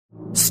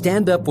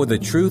Stand Up For the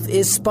Truth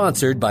is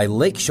sponsored by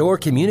Lakeshore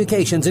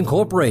Communications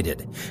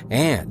Incorporated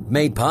and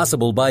made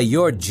possible by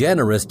your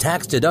generous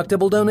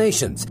tax-deductible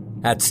donations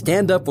at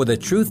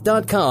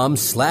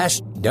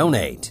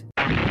standupforthetruth.com/donate.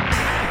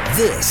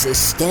 This is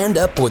Stand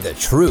Up For the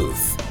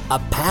Truth, a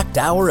packed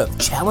hour of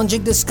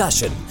challenging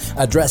discussion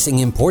addressing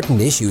important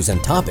issues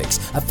and topics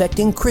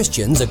affecting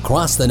Christians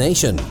across the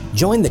nation.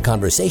 Join the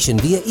conversation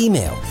via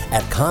email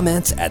at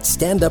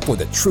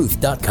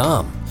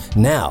comments@standupforthetruth.com.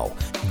 Now,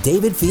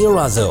 David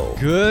Fiorazzo.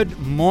 Good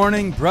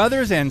morning,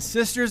 brothers and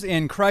sisters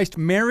in Christ.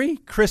 Merry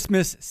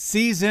Christmas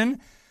season.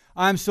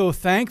 I'm so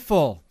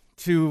thankful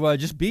to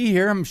just be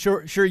here. I'm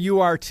sure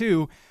you are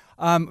too.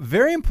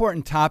 Very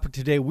important topic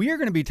today. We are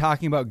going to be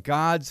talking about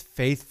God's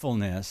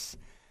faithfulness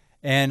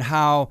and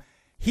how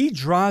He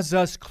draws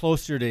us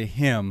closer to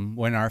Him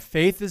when our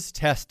faith is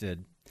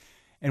tested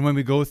and when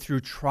we go through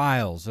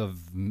trials of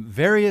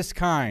various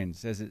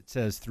kinds, as it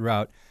says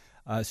throughout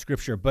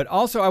Scripture. But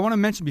also, I want to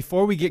mention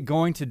before we get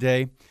going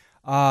today,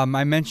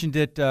 I mentioned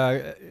it,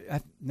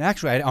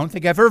 actually, I don't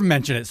think I've ever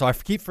mentioned it, so I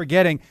keep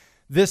forgetting.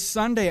 This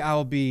Sunday,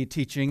 I'll be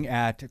teaching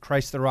at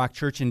Christ the Rock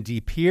Church in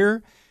De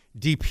Pere,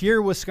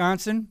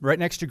 Wisconsin, right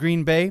next to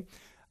Green Bay.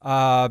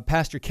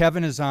 Pastor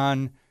Kevin is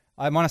on,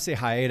 I want to say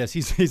hiatus.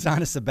 He's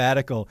on a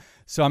sabbatical.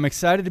 So I'm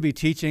excited to be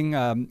teaching.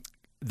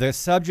 The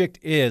subject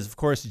is, of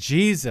course,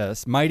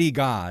 Jesus, mighty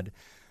God.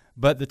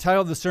 But the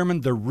title of the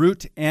sermon, The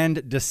Root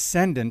and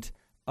Descendant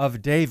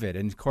of David.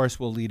 And, of course,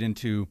 we'll lead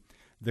into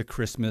the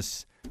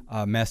Christmas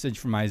message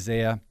from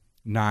Isaiah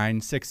 9,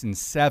 6, and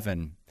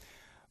 7.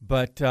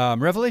 But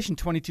Revelation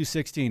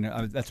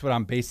 22:16, that's what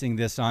I'm basing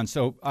this on.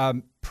 So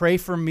pray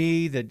for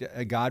me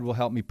that God will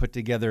help me put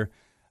together,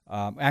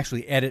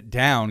 actually edit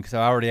down, because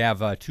I already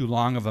have too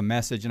long of a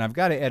message, and I've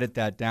got to edit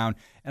that down.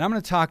 And I'm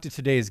going to talk to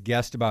today's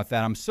guest about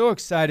that. I'm so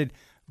excited.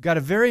 We've got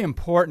a very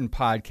important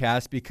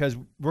podcast because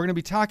we're going to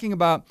be talking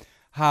about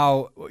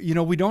how,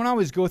 we don't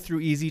always go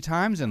through easy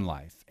times in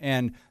life,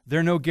 and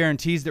there are no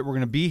guarantees that we're going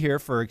to be here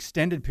for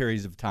extended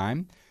periods of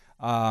time.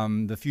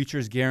 The future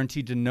is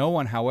guaranteed to no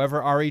one.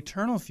 However, our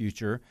eternal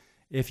future,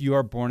 if you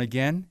are born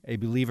again, a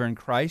believer in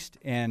Christ,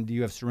 and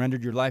you have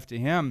surrendered your life to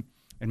Him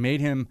and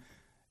made Him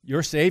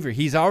your Savior,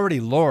 He's already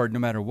Lord no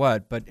matter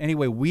what. But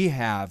anyway, we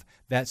have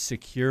that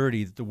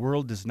security that the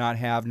world does not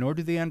have, nor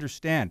do they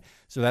understand.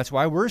 So that's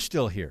why we're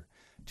still here,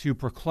 to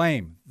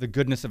proclaim the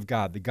goodness of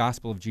God, the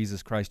gospel of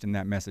Jesus Christ in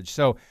that message.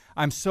 So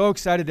I'm so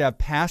excited to have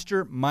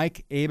Pastor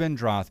Mike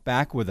Abendroth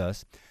back with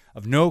us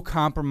of No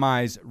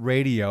Compromise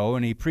Radio,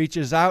 and he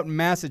preaches out in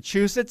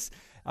Massachusetts,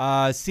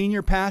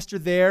 senior pastor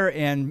there.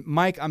 And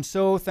Mike, I'm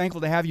so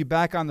thankful to have you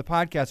back on the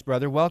podcast,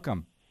 brother.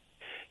 Welcome.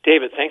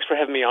 David, thanks for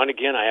having me on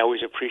again. I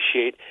always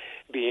appreciate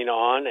being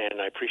on,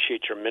 and I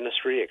appreciate your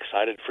ministry.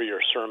 Excited for your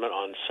sermon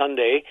on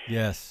Sunday.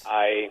 Yes.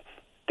 I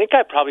think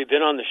I've probably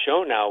been on the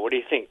show now, what do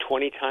you think,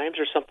 20 times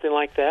or something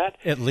like that?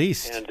 At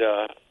least. And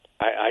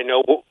I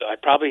know I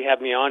probably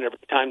have me on every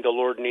time the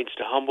Lord needs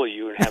to humble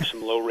you and have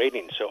some low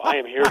ratings, so I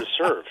am here to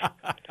serve.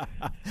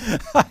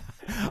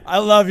 I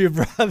love you,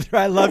 brother.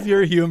 I love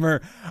your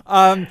humor.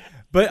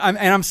 But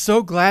I'm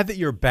so glad that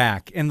you're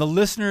back. And the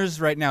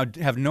listeners right now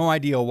have no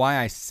idea why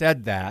I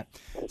said that.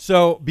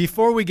 So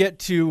before we get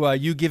to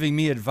you giving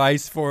me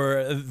advice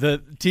for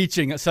the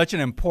teaching such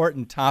an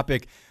important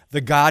topic,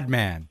 the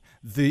God-man,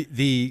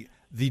 the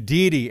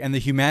deity and the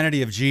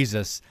humanity of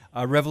Jesus,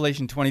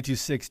 Revelation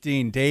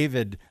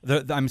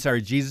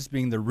 22:16, Jesus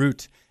being the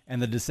root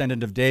and the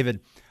descendant of David.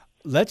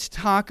 Let's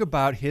talk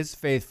about His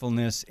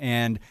faithfulness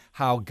and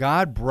how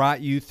God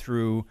brought you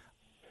through,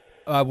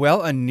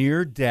 a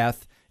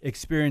near-death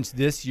experience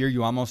this year.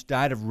 You almost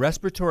died of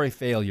respiratory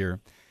failure,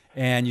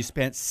 and you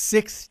spent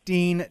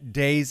 16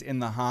 days in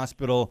the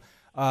hospital.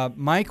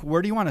 Mike,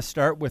 where do you want to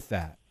start with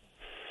that?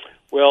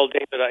 Well,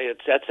 David,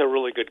 that's a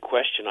really good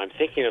question. I'm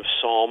thinking of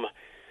Psalm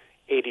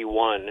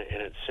 81,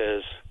 and it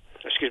says,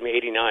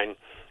 89,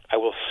 I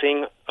will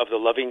sing of the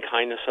loving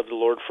kindness of the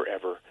Lord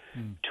forever.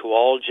 To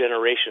all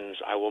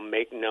generations I will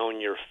make known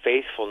your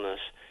faithfulness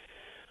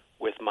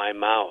with my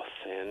mouth.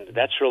 And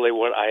that's really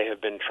what I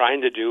have been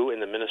trying to do in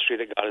the ministry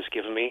that God has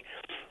given me,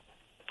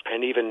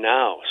 and even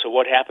now. So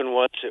what happened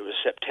was, it was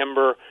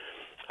September.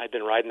 I'd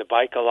been riding the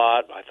bike a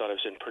lot. I thought I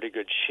was in pretty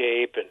good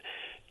shape and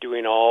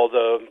doing all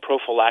the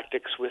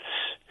prophylactics with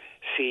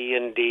C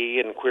and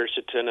D and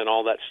quercetin and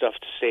all that stuff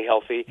to stay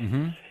healthy.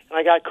 Mm-hmm. And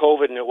I got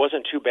COVID, and it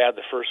wasn't too bad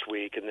the first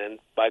week, and then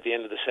by the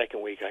end of the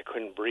second week, I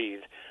couldn't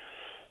breathe.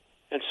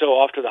 And so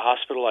off to the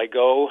hospital I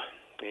go,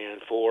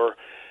 and for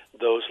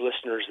those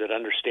listeners that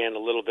understand a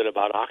little bit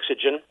about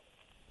oxygen,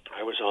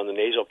 I was on the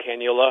nasal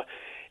cannula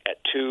at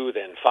 2,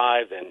 then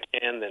 5, then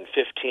 10, then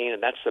 15,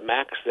 and that's the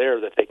max there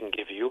that they can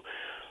give you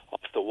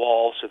off the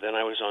wall. So then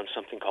I was on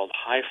something called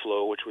high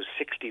flow, which was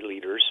 60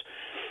 liters,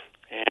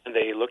 and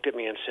they looked at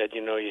me and said,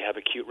 you have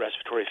acute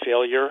respiratory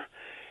failure.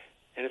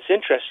 And it's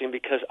interesting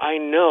because I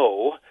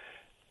know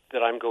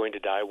that I'm going to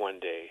die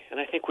one day, and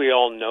I think we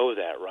all know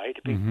that, right?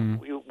 Mm-hmm.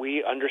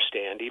 We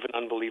understand, even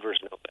unbelievers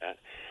know that.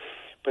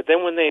 But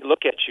then when they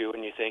look at you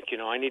and you think,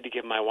 I need to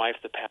give my wife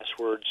the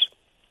passwords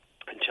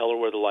and tell her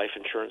where the life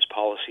insurance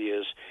policy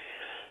is.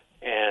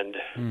 And,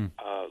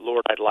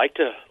 Lord, I'd like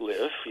to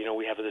live.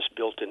 We have this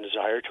built-in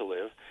desire to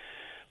live.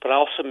 But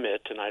I'll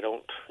submit, and I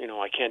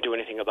can't do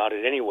anything about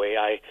it anyway.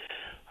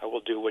 I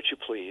will do what you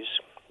please.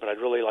 But I'd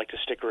really like to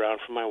stick around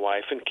for my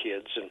wife and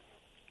kids and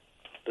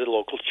the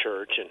local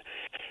church. And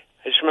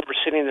I just remember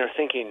sitting there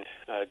thinking,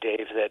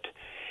 Dave, that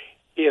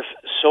if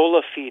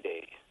sola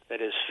fide,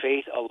 that is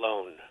faith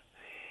alone,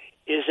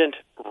 isn't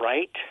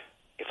right,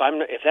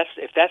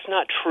 if that's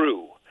not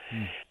true,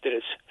 that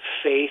it's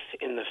faith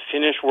in the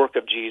finished work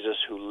of Jesus,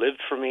 who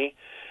lived for me,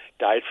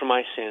 died for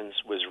my sins,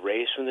 was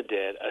raised from the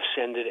dead,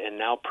 ascended, and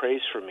now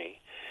prays for me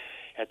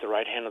at the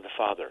right hand of the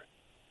Father.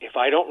 If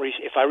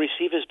I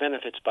receive his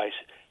benefits by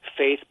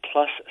faith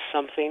plus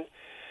something,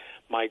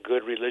 my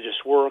good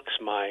religious works,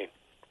 my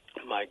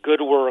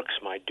good works,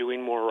 my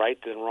doing more right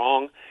than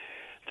wrong,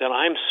 then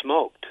I'm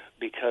smoked,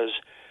 because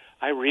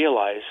I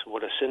realize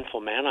what a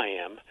sinful man I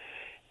am.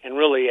 And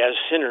really, as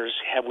sinners,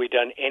 have we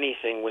done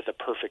anything with a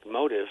perfect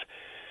motive?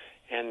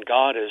 And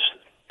God is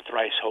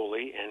thrice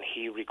holy, and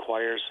he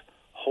requires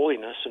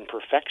holiness and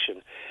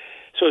perfection.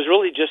 So it was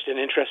really just an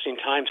interesting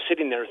time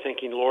sitting there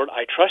thinking, Lord,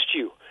 I trust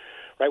you.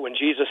 Right when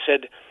Jesus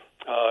said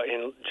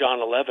in John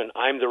 11,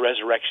 I'm the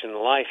resurrection and the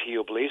life. He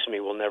who believes me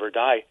will never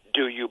die.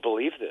 Do you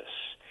believe this?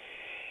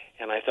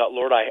 And I thought,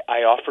 Lord,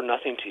 I offer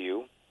nothing to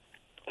you,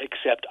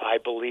 except I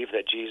believe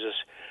that Jesus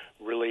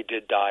really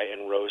did die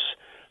and rose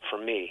for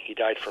me. He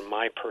died for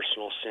my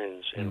personal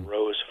sins and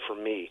rose for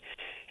me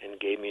and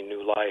gave me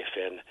new life.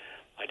 And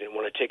I didn't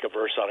want to take a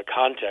verse out of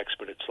context,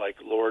 but it's like,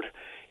 Lord,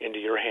 into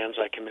your hands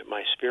I commit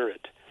my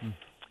spirit.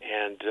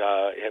 And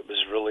it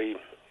was really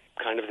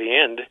kind of the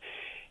end.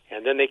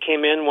 And then they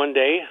came in one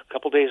day, a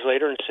couple days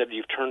later, and said,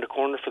 you've turned a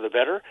corner for the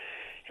better,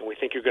 and we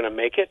think you're going to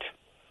make it.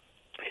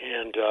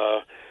 And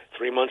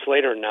 3 months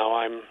later, now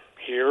I'm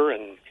here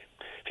and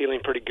feeling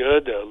pretty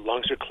good. The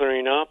lungs are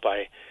clearing up.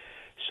 I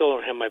still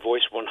don't have my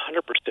voice 100%,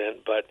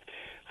 but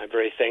I'm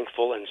very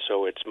thankful, and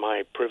so it's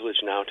my privilege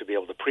now to be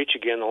able to preach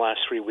again the last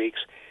 3 weeks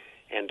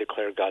and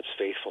declare God's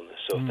faithfulness.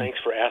 So thanks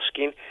for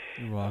asking.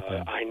 You're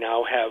welcome. I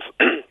now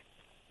have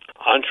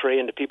entree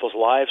into people's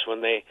lives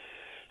when they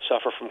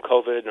suffer from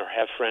COVID or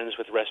have friends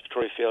with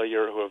respiratory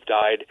failure who have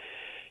died.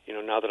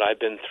 Now that I've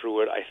been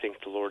through it, I think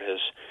the Lord has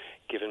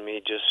given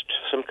me just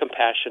some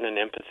compassion and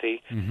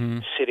empathy.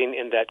 Sitting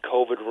in that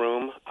COVID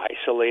room,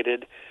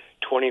 isolated,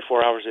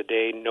 24 hours a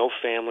day, no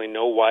family,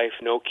 no wife,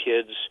 no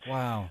kids.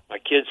 Wow. My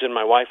kids and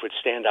my wife would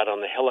stand out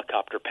on the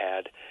helicopter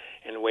pad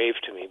and wave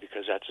to me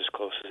because that's as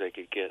close as they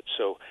could get.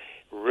 So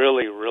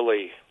really,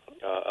 really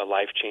a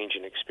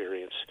life-changing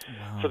experience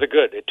for the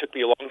good. It took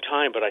me a long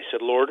time, but I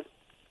said, Lord,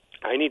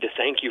 I need to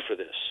thank you for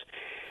this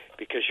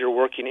because you're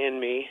working in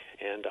me,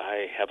 and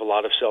I have a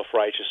lot of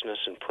self-righteousness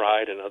and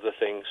pride and other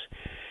things.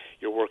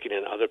 You're working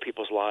in other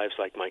people's lives,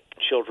 like my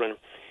children,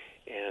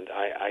 and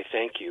I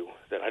thank you.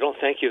 That I don't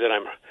thank you that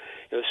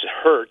this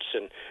hurts,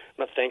 and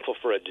I'm not thankful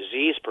for a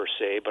disease per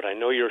se, but I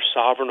know you're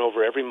sovereign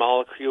over every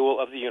molecule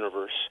of the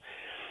universe.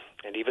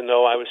 And even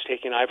though I was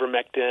taking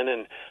ivermectin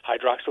and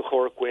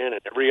hydroxychloroquine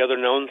and every other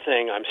known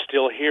thing, I'm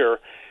still here.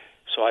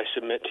 So I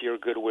submit to your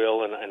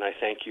goodwill, and I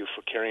thank you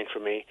for caring for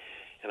me,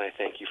 and I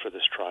thank you for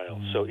this trial.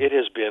 So it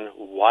has been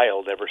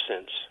wild ever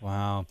since.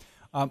 Wow.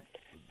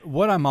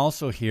 What I'm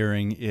also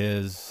hearing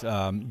is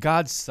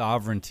God's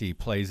sovereignty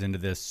plays into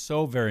this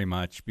so very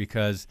much,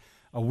 because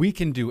we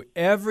can do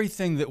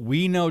everything that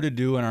we know to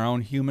do in our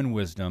own human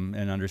wisdom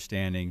and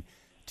understanding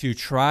to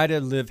try to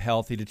live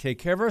healthy, to take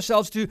care of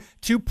ourselves,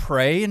 to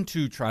pray and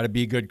to try to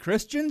be good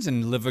Christians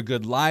and live a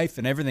good life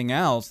and everything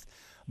else.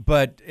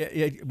 But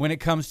when it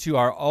comes to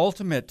our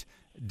ultimate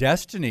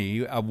destiny,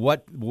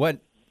 what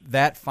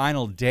that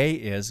final day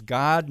is,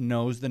 God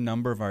knows the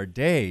number of our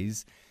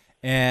days.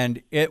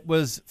 And it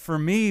was, for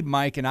me,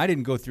 Mike, and I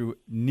didn't go through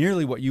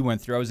nearly what you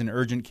went through. I was in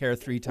urgent care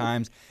 3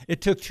 times.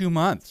 It took 2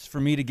 months for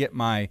me to get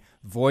my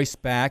voice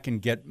back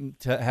and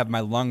to have my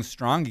lungs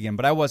strong again,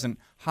 but I wasn't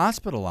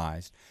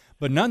hospitalized.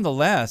 But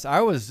nonetheless,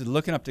 I was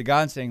looking up to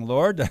God and saying,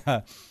 Lord,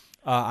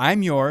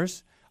 I'm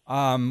yours.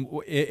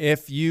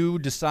 If you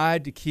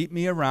decide to keep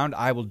me around,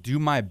 I will do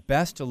my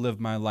best to live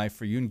my life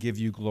for you and give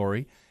you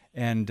glory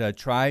and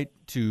try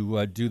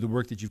to do the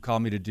work that you've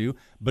called me to do.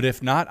 But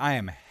if not, I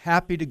am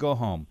happy to go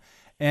home.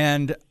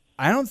 And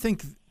I don't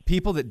think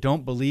people that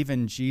don't believe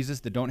in Jesus,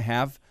 that don't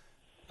have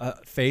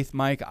faith,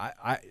 Mike,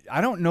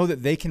 I don't know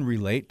that they can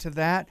relate to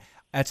that.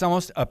 It's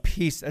almost a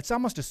peace. It's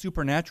almost a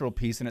supernatural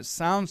peace, and it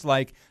sounds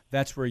like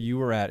that's where you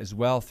were at as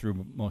well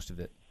through most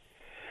of it.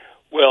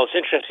 Well, it's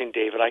interesting,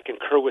 David. I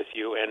concur with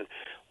you. And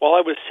while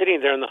I was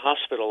sitting there in the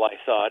hospital, I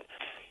thought,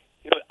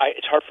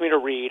 it's hard for me to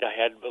read. I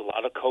had a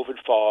lot of COVID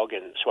fog,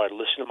 and so I'd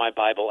listen to my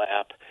Bible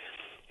app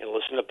and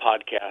listen to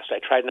podcasts. I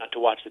tried not to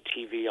watch the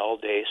TV all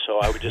day, so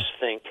I would just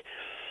think.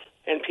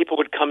 And people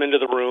would come into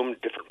the room,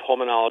 different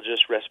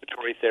pulmonologists,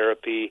 respiratory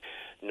therapy,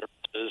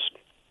 nurses,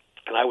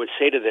 and I would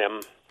say to them,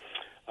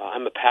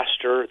 I'm a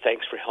pastor.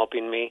 Thanks for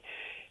helping me.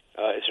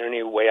 Is there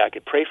any way I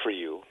could pray for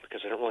you?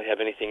 Because I don't really have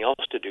anything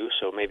else to do,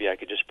 so maybe I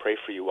could just pray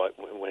for you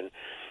when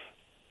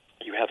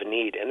you have a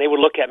need. And they would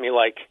look at me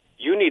like,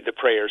 you need the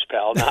prayers,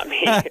 pal, not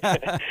me.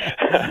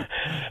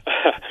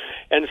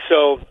 And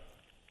so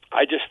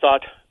I just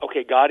thought,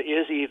 okay, God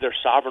is either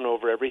sovereign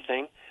over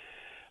everything.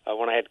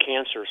 When I had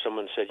cancer,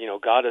 someone said,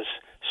 God is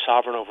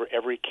sovereign over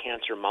every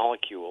cancer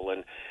molecule.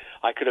 And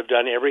I could have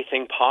done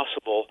everything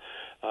possible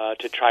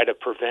to try to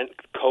prevent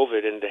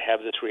COVID and to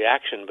have this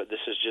reaction, but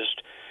this is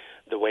just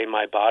the way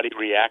my body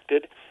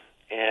reacted.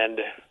 And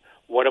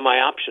what are my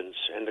options?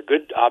 And the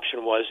good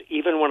option was,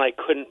 even when I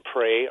couldn't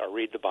pray or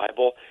read the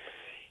Bible,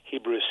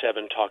 Hebrews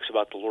 7 talks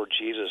about the Lord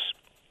Jesus.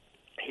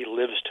 He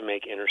lives to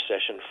make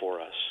intercession for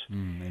us.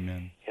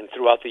 Amen. And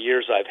throughout the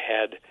years, I've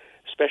had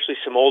especially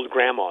some old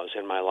grandmas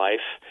in my life,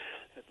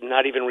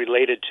 not even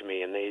related to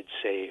me, and they'd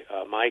say,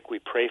 Mike, we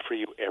pray for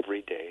you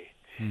every day.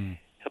 And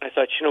I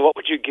thought, what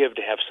would you give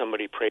to have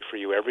somebody pray for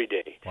you every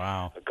day?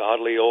 Wow. A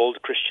godly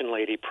old Christian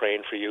lady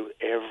praying for you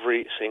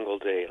every single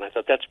day. And I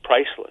thought, that's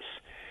priceless.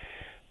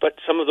 But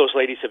some of those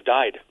ladies have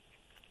died,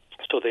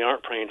 so they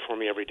aren't praying for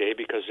me every day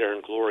because they're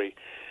in glory.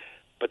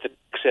 But the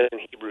book says in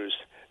Hebrews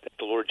that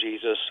the Lord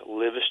Jesus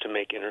lives to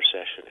make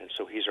intercession, and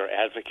so he's our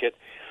advocate,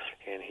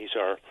 and he's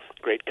our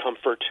great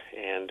comfort,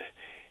 and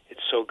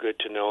it's so good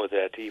to know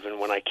that even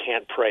when I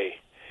can't pray,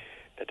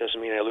 that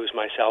doesn't mean I lose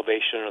my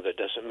salvation, or that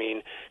doesn't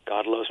mean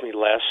God loves me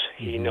less.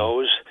 He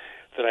knows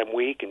that I'm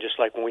weak, and just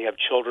like when we have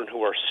children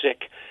who are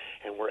sick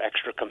and we're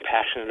extra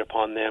compassionate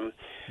upon them,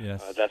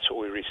 that's what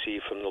we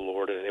receive from the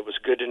Lord. And it was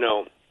good to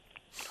know,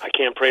 I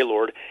can't pray,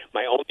 Lord.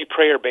 My only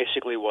prayer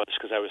basically was,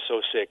 because I was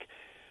so sick,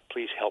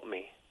 please help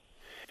me.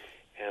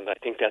 And I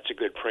think that's a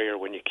good prayer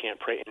when you can't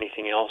pray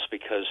anything else,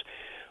 because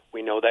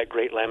we know that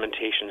great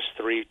Lamentations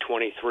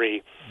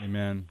 3:23.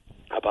 Amen.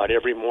 About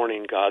every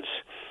morning God's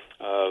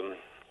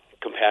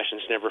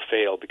compassions never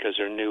fail because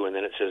they're new. And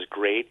then it says,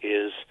 great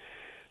is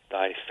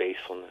thy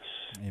faithfulness.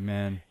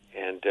 Amen.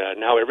 And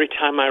now every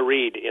time I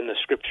read in the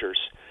Scriptures,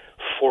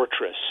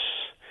 fortress,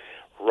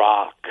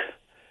 rock,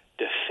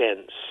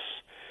 defense,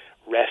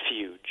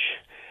 refuge,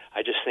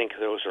 I just think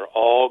those are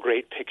all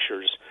great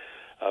pictures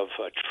of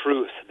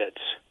truth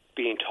that's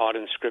being taught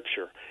in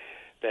Scripture,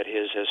 that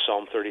as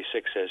Psalm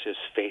 36 says, his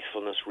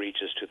faithfulness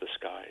reaches to the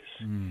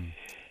skies.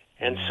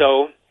 And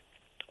so,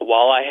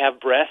 while I have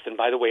breath, and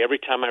by the way, every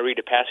time I read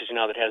a passage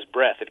now that has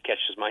breath, it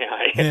catches my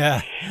eye.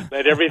 Yeah.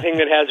 Let everything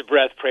that has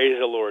breath praise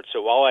the Lord.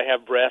 So while I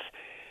have breath,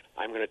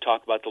 I'm going to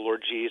talk about the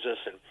Lord Jesus.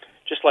 And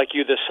just like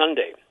you this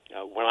Sunday,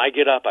 when I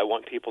get up, I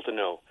want people to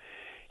know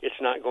it's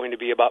not going to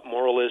be about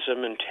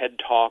moralism and TED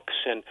Talks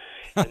and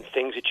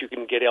things that you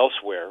can get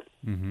elsewhere.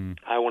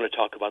 I want to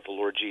talk about the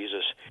Lord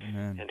Jesus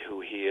and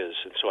who he is.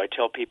 And so I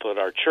tell people at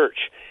our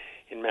church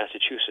in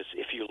Massachusetts,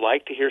 if you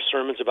like to hear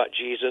sermons about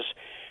Jesus,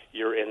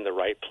 you're in the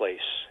right place.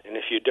 And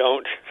if you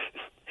don't,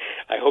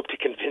 I hope to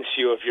convince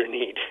you of your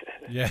need.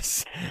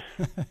 Yes.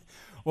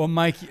 Well,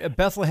 Mike,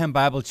 Bethlehem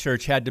Bible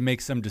Church had to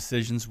make some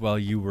decisions while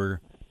you were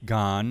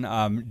gone.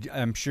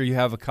 I'm sure you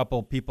have a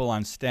couple people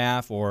on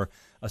staff or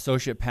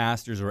associate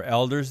pastors or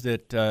elders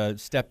that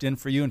stepped in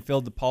for you and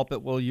filled the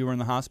pulpit while you were in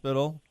the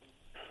hospital?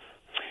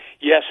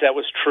 Yes, that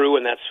was true,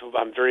 and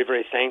I'm very,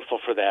 very thankful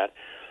for that.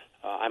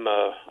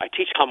 I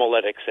teach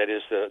homiletics, that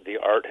is the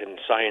art and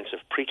science of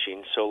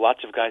preaching, so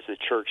lots of guys at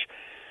the church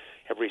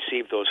have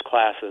received those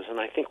classes, and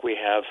I think we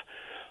have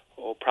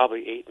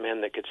probably 8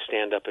 men that could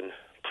stand up and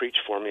preach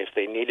for me if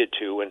they needed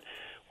to, and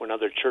when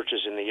other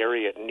churches in the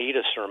area need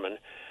a sermon,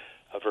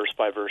 a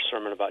verse-by-verse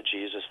sermon about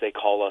Jesus, they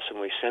call us and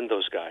we send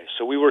those guys.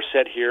 So we were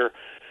set here.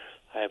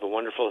 I have a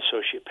wonderful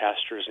associate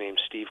pastor. His name's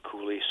Steve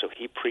Cooley, so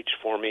he preached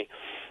for me.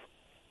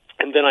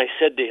 And then I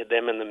said to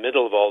them in the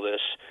middle of all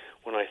this,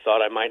 when I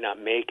thought I might not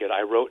make it,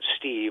 I wrote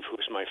Steve,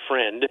 who's my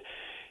friend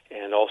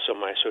and also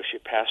my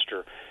associate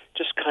pastor,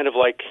 just kind of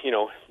like,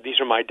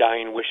 these are my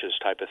dying wishes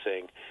type of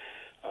thing.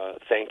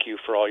 Thank you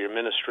for all your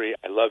ministry.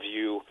 I love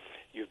you.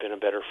 You've been a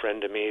better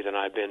friend to me than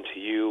I've been to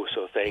you,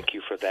 so thank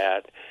you for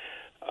that.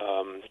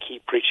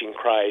 Keep preaching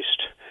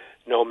Christ,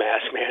 no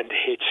mask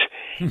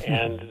mandates.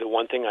 And the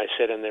one thing I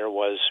said in there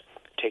was,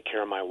 take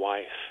care of my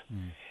wife.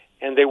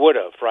 And they would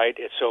have, right?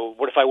 So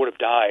what if I would have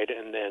died?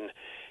 And then,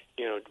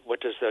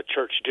 what does the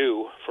church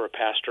do for a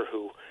pastor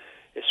who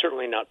is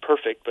certainly not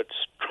perfect, but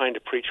trying to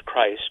preach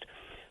Christ?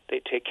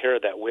 They take care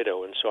of that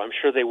widow. And so I'm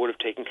sure they would have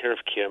taken care of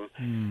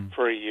Kim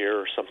for a year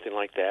or something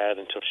like that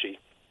until she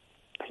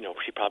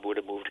probably would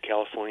have moved to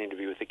California to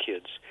be with the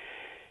kids.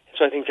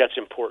 So I think that's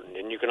important.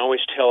 And you can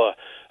always tell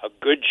a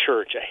good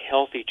church, a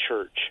healthy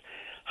church,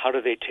 how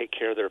do they take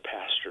care of their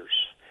pastors?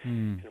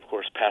 And of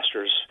course,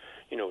 pastors,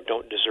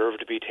 don't deserve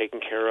to be taken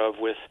care of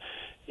with,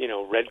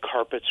 red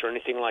carpets or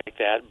anything like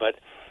that, but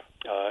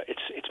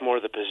it's more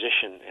the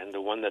position and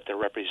the one that they're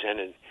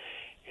represented.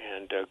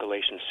 And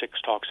Galatians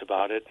 6 talks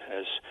about it,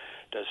 as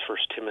does 1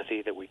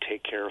 Timothy, that we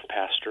take care of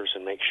pastors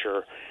and make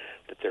sure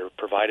that they're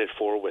provided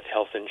for with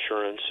health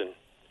insurance. And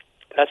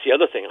that's the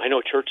other thing. I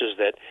know churches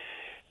that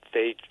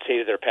they say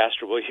to their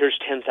pastor, well, here's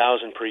 $10,000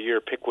 per year,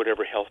 pick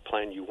whatever health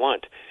plan you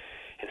want.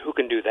 And who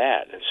can do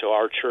that? And so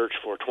our church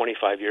for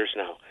 25 years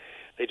now,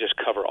 They just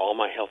cover all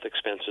my health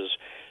expenses,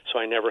 so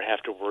I never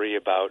have to worry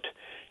about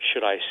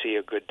should I see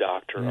a good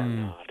doctor or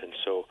not. And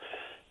so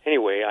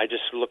anyway, I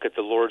just look at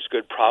the Lord's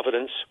good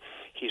providence.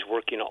 He's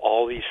working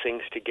all these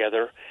things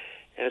together,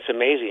 and it's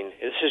amazing.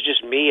 This is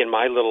just me and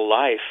my little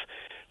life,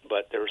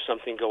 but there was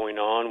something going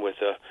on with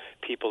the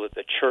people at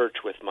the church,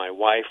 with my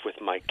wife, with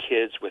my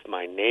kids, with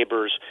my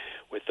neighbors,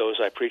 with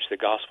those I preach the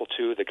gospel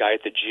to. The guy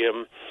at the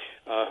gym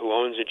who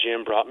owns a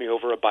gym brought me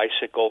over a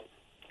bicycle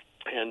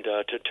and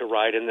to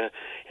ride in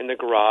the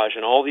garage,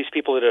 and all these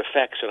people that it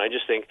affects. And I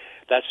just think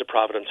that's the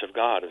providence of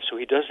God. And so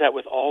he does that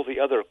with all the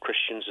other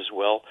Christians as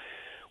well,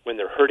 when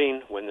they're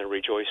hurting, when they're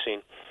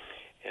rejoicing.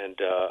 And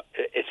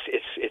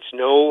it's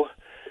no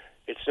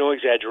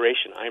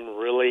exaggeration. I'm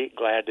really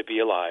glad to be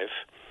alive.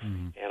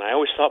 And I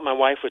always thought my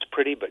wife was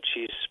pretty, but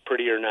she's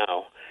prettier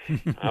now.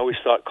 I always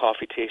thought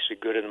coffee tasted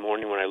good in the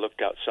morning when I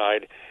looked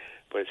outside,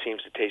 but it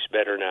seems to taste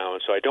better now.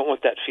 And so I don't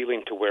want that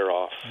feeling to wear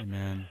off.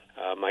 Amen.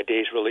 My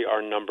days really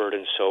are numbered,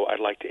 and so I'd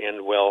like to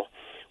end well,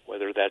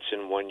 whether that's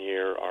in 1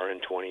 year or in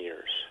 20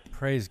 years.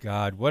 Praise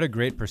God. What a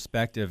great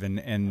perspective.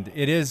 And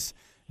it is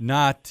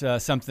not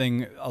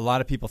something a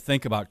lot of people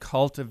think about,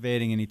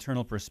 cultivating an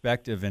eternal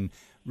perspective. And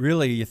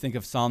really, you think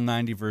of Psalm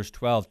 90, verse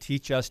 12,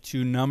 teach us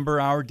to number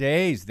our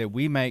days that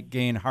we might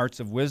gain hearts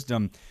of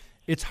wisdom.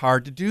 It's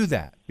hard to do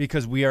that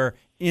because we are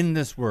in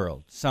this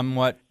world,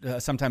 somewhat,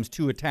 sometimes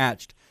too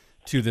attached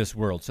to this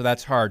world. So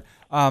that's hard.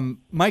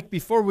 Mike,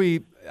 before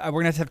we're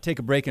going to have to take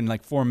a break in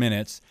like 4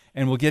 minutes,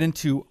 and we'll get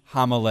into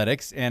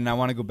homiletics. And I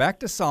want to go back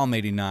to Psalm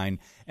 89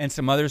 and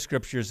some other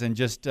scriptures and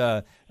just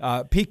just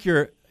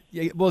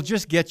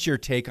get your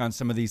take on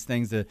some of these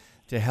things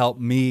to help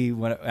me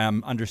when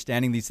I'm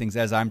understanding these things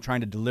as I'm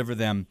trying to deliver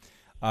them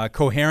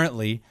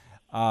coherently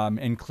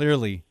and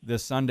clearly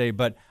this Sunday.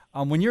 But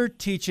when you're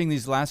teaching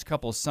these last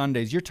couple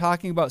Sundays, you're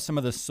talking about some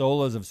of the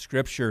solas of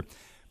Scripture.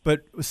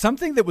 But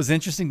something that was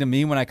interesting to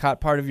me when I caught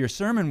part of your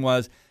sermon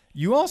was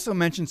you also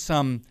mentioned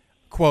some,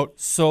 quote,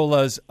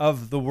 solas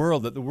of the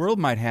world that the world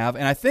might have.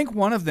 And I think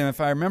one of them,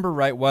 if I remember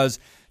right, was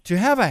to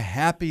have a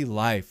happy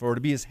life or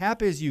to be as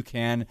happy as you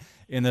can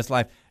in this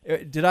life.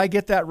 Did I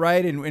get that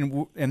right?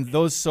 And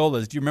those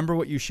solas, do you remember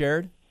what you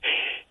shared?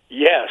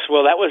 Yes.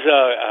 Well, that was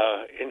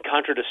in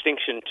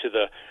contradistinction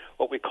to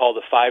what we call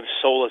the 5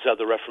 solas of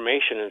the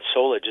Reformation. And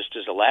sola just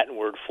is a Latin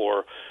word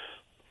for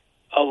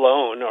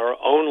alone or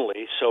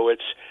only. So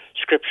it's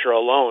Scripture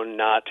alone,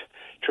 not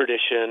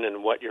tradition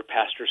and what your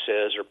pastor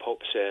says or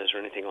pope says or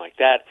anything like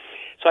that.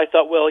 So I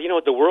thought, well, you know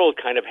what, the world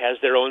kind of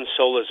has their own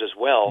solas as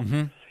well. Mm-hmm.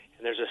 And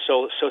there's a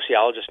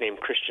sociologist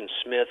named Christian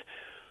Smith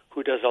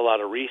who does a lot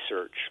of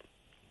research.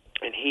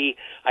 And he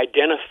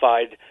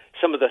identified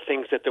some of the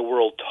things that the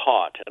world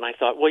taught. And I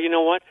thought, well, you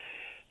know what?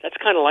 That's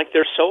kind of like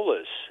their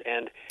solas.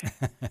 And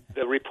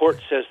the report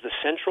says the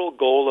central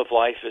goal of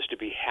life is to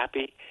be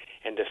happy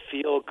and to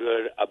feel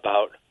good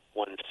about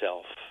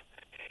oneself.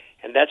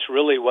 And that's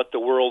really what the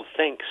world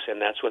thinks,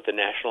 and that's what the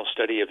National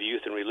Study of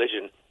Youth and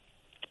Religion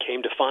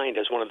came to find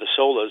as one of the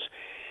solas.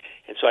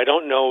 And so I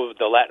don't know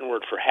the Latin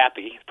word for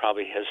happy,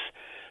 probably has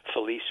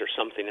felice or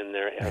something in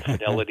there,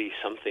 fidelity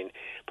something,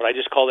 but I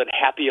just called it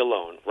happy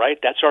alone, right?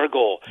 That's our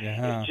goal.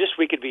 Yeah. It's just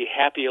we could be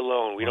happy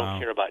alone. We don't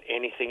care about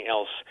anything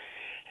else.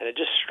 And it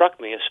just struck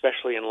me,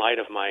 especially in light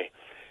of my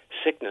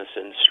sickness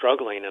and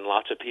struggling, and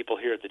lots of people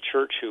here at the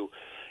church who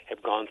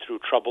have gone through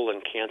trouble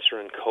and cancer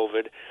and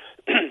COVID.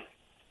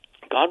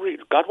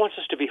 God wants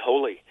us to be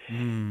holy,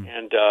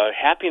 and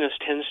happiness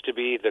tends to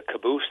be the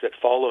caboose that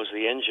follows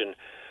the engine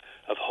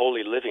of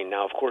holy living.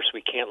 Now, of course,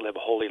 we can't live a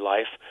holy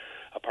life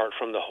apart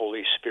from the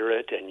Holy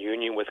Spirit and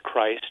union with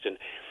Christ, and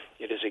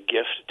it is a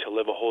gift to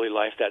live a holy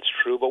life, that's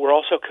true, but we're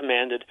also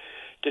commanded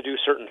to do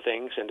certain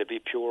things and to be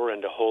pure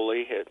and to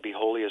be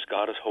holy as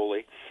God is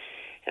holy.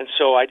 And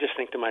so I just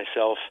think to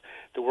myself,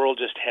 the world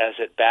just has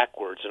it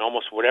backwards, and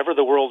almost whatever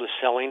the world is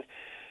selling,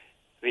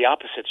 the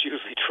opposite's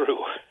usually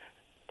true.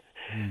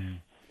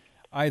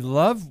 I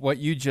love what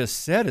you just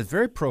said. It's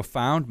very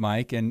profound,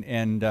 Mike,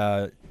 and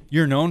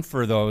you're known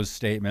for those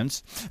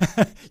statements.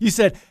 You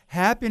said,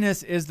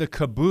 happiness is the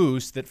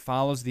caboose that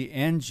follows the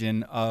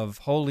engine of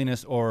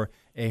holiness or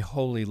a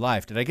holy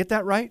life. Did I get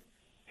that right?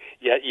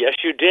 Yeah, yes,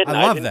 you did.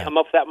 I didn't come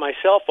up with that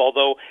myself,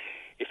 although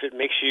if it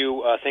makes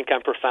you think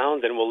I'm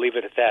profound, then we'll leave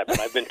it at that. But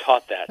I've been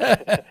taught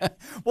that.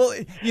 Well,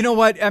 you know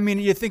what? I mean,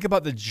 you think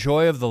about the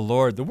joy of the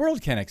Lord. The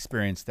world can't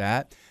experience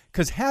that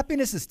because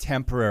happiness is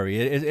temporary.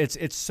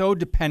 It's so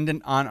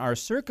dependent on our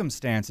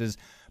circumstances.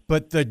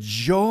 But the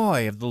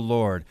joy of the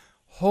Lord,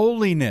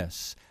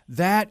 holiness,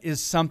 that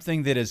is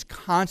something that is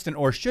constant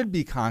or should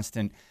be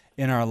constant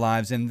in our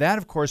lives. And that,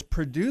 of course,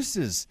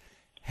 produces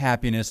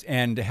happiness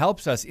and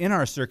helps us in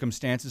our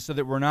circumstances so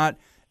that we're not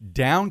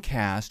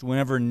downcast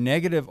whenever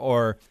negative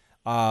or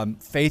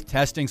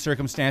faith-testing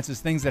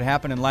circumstances, things that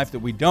happen in life that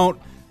we don't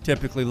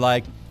typically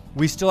like,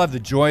 we still have the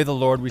joy of the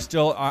Lord. We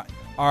still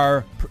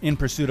are in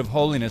pursuit of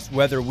holiness,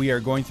 whether we are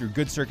going through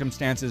good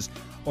circumstances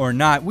or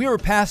not. We were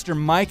Pastor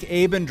Mike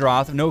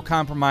Abendroth of No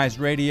Compromise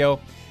Radio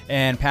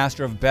and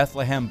pastor of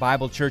Bethlehem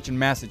Bible Church in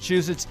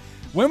Massachusetts.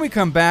 When we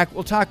come back,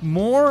 we'll talk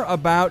more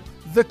about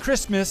the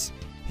Christmas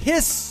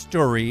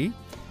history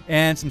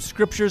and some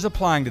scriptures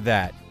applying to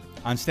that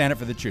on Stand Up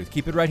for the Truth.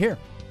 Keep it right here.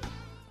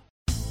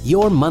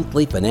 Your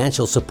monthly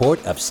financial support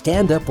of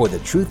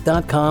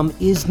StandUpForTheTruth.com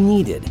is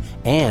needed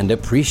and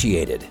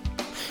appreciated.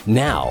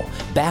 Now,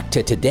 back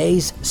to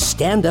today's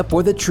Stand Up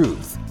for the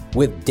Truth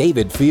with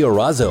David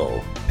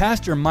Fiorazzo.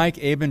 Pastor Mike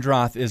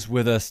Abendroth is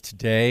with us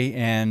today,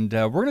 and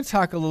we're going to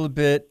talk a little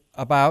bit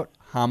about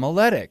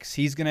homiletics.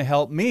 He's going to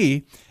help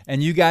me,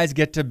 and you guys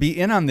get to be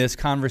in on this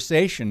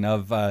conversation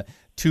of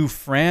two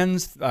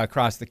friends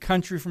across the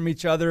country from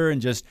each other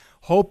and just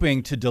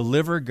hoping to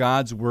deliver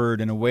God's word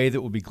in a way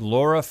that will be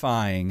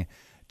glorifying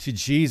to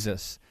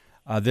Jesus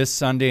this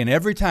Sunday and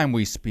every time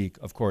we speak,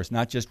 of course,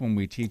 not just when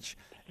we teach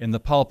in the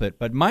pulpit.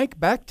 But Mike,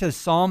 back to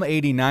Psalm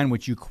 89,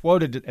 which you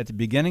quoted at the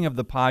beginning of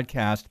the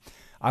podcast.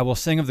 I will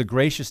sing of the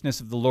graciousness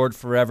of the Lord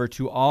forever.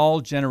 To all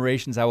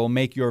generations I will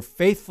make your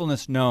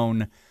faithfulness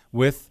known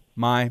with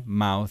my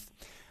mouth.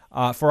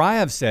 For I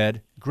have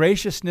said,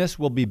 graciousness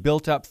will be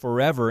built up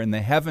forever. In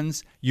the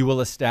heavens you will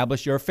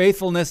establish your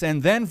faithfulness.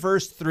 And then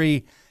verse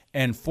 3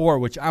 and 4,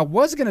 which I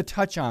was going to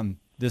touch on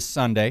this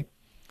Sunday.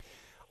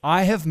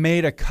 I have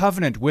made a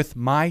covenant with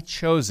my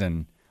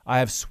chosen. I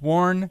have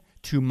sworn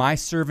to my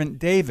servant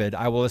David,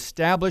 I will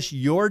establish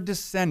your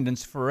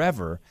descendants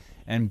forever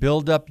and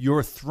build up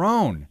your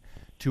throne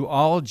to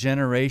all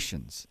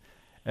generations.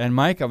 And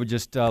Mike, I would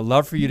just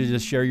love for you to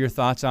just share your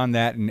thoughts on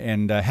that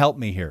and help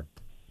me here.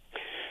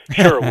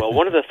 Sure. Well,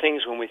 one of the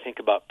things when we think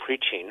about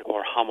preaching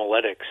or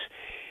homiletics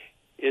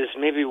is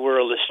maybe we're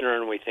a listener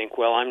and we think,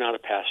 well, I'm not a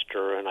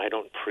pastor and I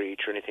don't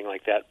preach or anything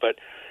like that, but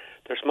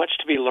there's much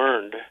to be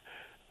learned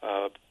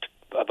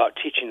about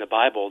teaching the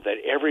Bible that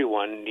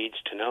everyone needs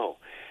to know,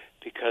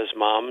 because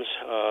moms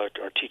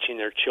are teaching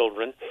their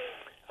children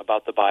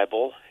about the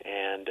Bible,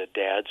 and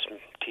dads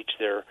teach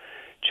their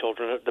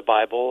children the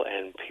Bible,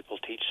 and people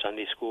teach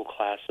Sunday school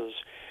classes.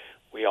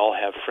 We all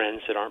have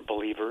friends that aren't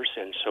believers,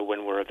 and so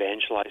when we're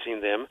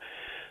evangelizing them,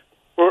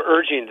 we're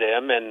urging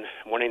them and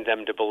wanting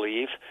them to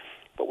believe,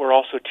 but we're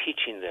also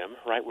teaching them,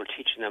 right? We're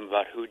teaching them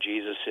about who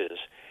Jesus is.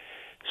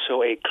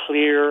 So a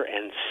clear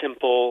and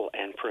simple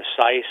and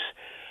precise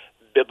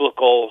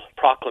biblical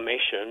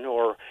proclamation,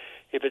 or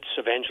if it's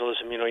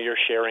evangelism, you're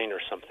sharing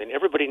or something,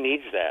 everybody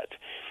needs that.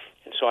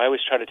 And so I always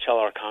try to tell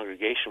our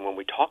congregation when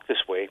we talk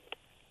this way,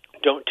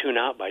 don't tune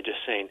out by just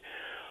saying,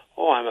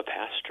 oh, I'm a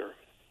pastor.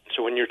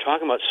 So when you're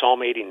talking about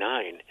Psalm 89,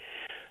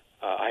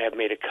 I have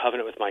made a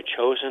covenant with my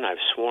chosen.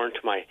 I've sworn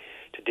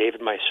to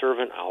David my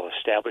servant, I'll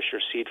establish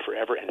your seed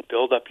forever and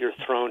build up your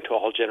throne to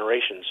all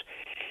generations.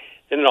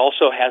 Then it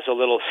also has a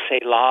little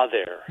Selah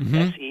there,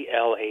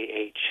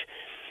 S-E-L-A-H.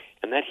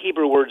 And that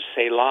Hebrew word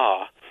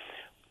Selah,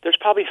 there's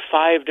probably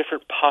 5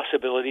 different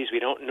possibilities. We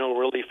don't know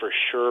really for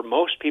sure.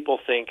 Most people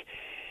think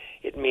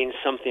it means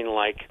something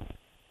like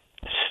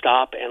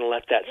stop and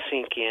let that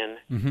sink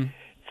in.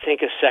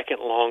 Think a second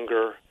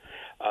longer.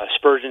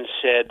 Spurgeon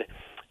said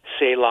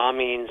Selah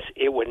means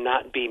it would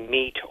not be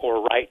meet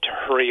or right to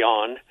hurry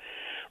on,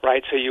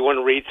 right? So you want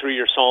to read through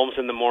your Psalms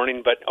in the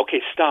morning, but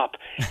okay, stop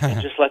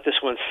and just let this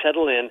one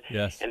settle in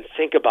and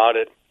think about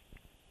it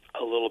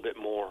a little bit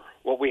more.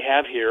 What we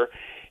have here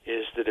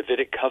is the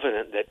Davidic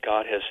covenant that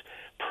God has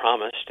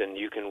promised, and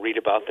you can read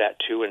about that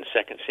too in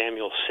 2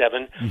 Samuel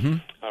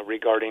 7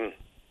 regarding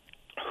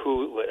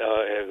who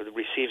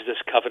receives this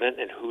covenant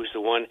and who's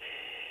the one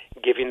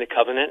giving the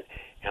covenant.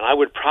 And I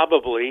would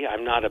probably,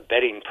 I'm not a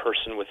betting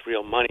person with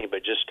real money,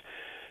 but just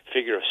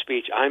figure of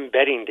speech, I'm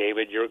betting,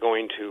 David, you're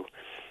going to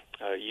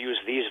use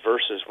these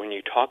verses when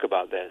you talk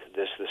about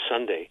this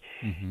Sunday.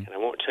 And I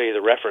won't tell you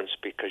the reference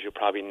because you'll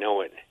probably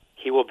know it.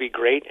 He will be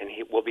great, and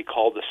he will be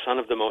called the Son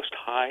of the Most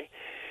High.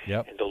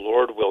 And the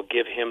Lord will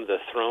give him the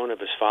throne of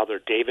his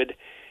father David,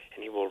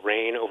 and he will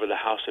reign over the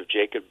house of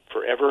Jacob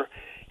forever,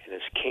 and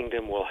his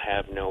kingdom will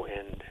have no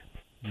end.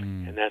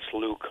 And that's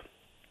Luke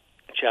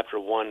chapter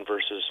 1,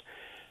 verses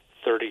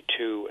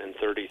 32 and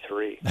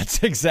 33.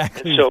 That's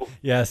exactly. And so,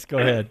 yes, go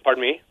ahead.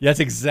 Pardon me? Yes,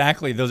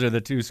 exactly. Those are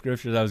the 2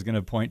 scriptures I was going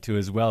to point to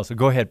as well. So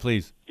go ahead,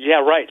 please. Yeah,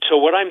 right. So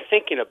what I'm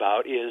thinking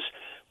about is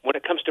when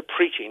it comes to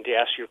preaching, to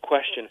ask your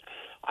question,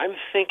 I'm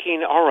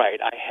thinking, all right,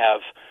 I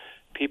have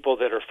people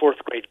that are 4th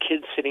grade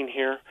kids sitting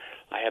here.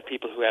 I have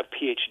people who have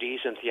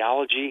PhDs in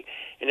theology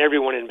and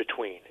everyone in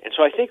between. And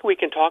so I think we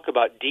can talk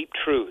about deep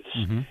truths.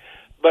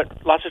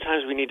 But lots of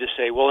times we need to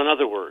say, well, in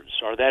other words,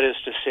 or that is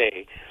to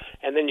say,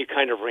 and then you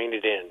kind of rein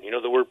it in.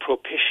 The word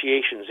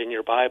propitiation's in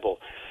your Bible,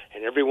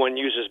 and everyone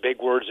uses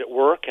big words at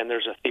work, and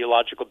there's a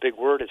theological big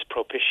word, it's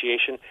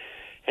propitiation,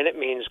 and it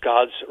means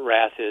God's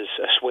wrath is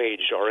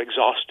assuaged or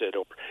exhausted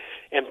or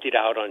emptied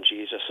out on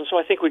Jesus. And so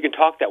I think we can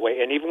talk that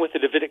way, and even with the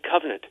Davidic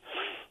covenant,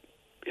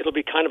 it'll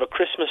be kind of a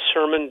Christmas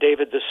sermon,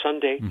 David, this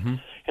Sunday.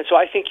 And so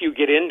I think you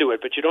get into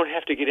it, but you don't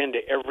have to get into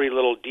every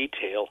little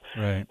detail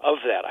of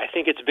that. I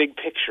think it's big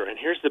picture, and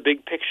here's the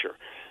big picture.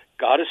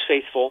 God is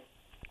faithful,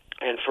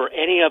 and for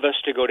any of us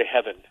to go to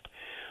heaven,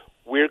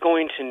 we're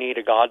going to need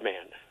a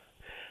God-man,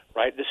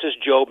 right? This is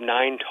Job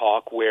 9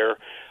 talk where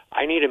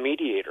I need a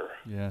mediator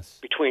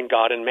between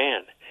God and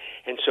man.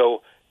 And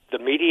so the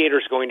mediator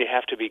is going to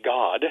have to be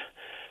God.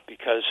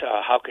 because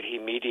how could he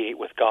mediate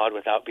with God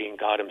without being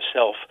God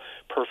himself,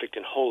 perfect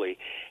and holy?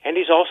 And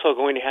he's also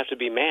going to have to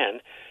be man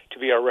to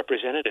be our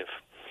representative.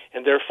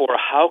 And therefore,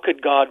 how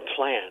could God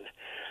plan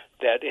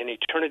that in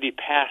eternity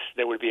past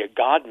there would be a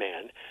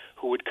God-man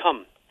who would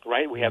come,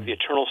 right? We have the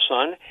eternal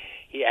Son.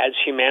 He adds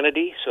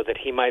humanity so that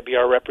he might be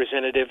our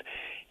representative.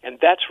 And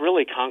that's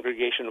really,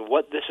 congregation,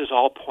 what this is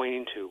all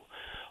pointing to.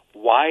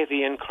 Why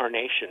the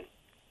incarnation?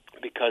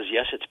 Because,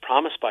 yes, it's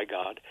promised by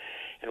God.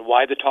 And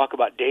why the talk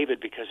about David?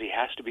 Because he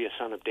has to be a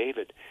son of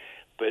David.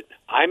 But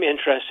I'm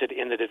interested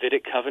in the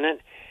Davidic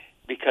covenant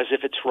because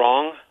if it's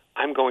wrong,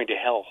 I'm going to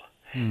hell.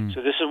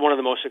 So this is one of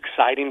the most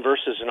exciting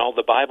verses in all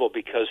the Bible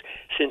because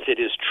since it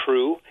is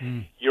true,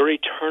 your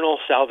eternal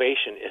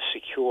salvation is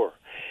secure.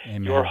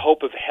 Amen. Your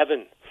hope of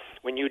heaven,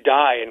 when you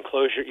die and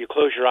you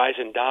close your eyes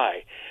and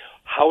die,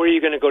 how are you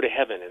going to go to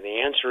heaven? And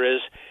the answer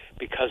is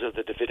because of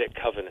the Davidic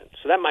covenant.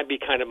 So that might be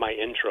kind of my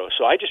intro.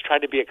 So I just try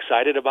to be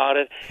excited about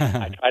it.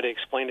 I try to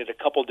explain it a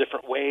couple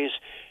different ways,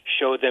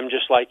 show them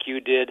just like you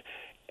did,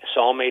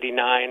 Psalm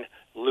 89,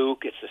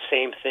 Luke, it's the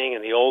same thing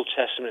in the Old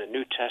Testament and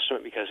New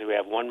Testament because we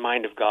have one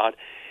mind of God.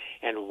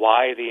 And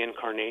why the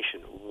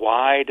incarnation?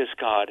 Why does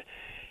God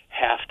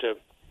have to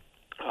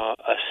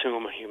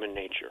assume human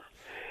nature?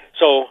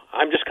 So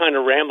I'm just kind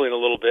of rambling a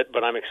little bit,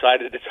 but I'm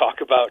excited to talk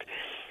about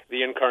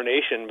the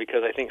incarnation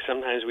because I think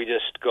sometimes we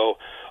just go,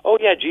 oh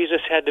yeah,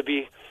 Jesus had to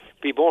be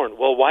born.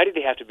 Well, why did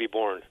he have to be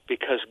born?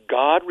 Because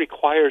God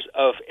requires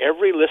of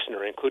every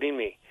listener, including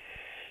me,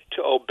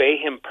 to obey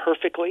him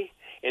perfectly,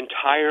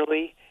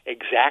 entirely,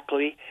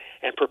 exactly,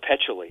 and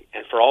perpetually.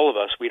 And for all of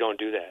us, we don't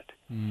do that.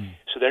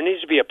 So there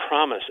needs to be a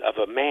promise of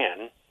a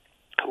man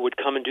who would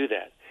come and do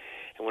that.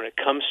 And when it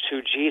comes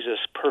to Jesus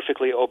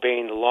perfectly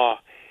obeying the law,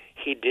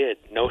 he did.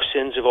 No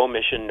sins of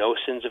omission, no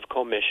sins of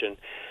commission,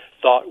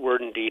 thought,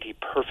 word, and deed. He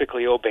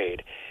perfectly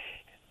obeyed.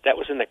 That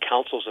was in the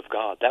counsels of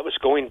God. That was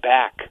going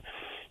back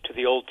to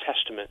the Old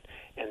Testament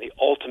and the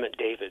ultimate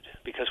David,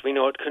 because we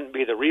know it couldn't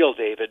be the real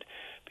David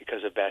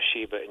because of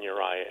Bathsheba and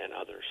Uriah and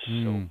others.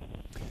 So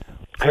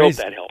I hope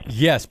that helps.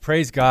 Yes,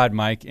 praise God,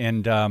 Mike.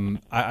 And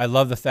I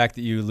love the fact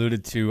that you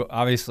alluded to,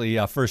 obviously,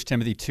 1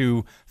 Timothy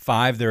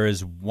 2:5, there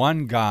is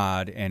one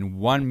God and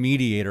one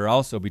mediator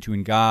also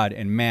between God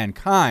and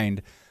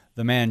mankind,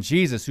 the man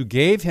Jesus, who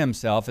gave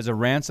himself as a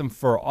ransom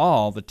for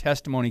all, the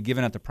testimony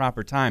given at the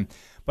proper time.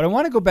 But I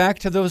want to go back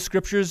to those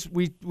scriptures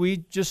we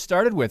just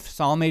started with,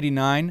 Psalm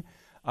 89,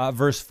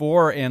 verse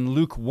 4, and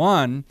Luke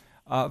 1,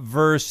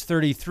 verse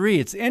 33.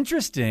 It's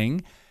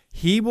interesting.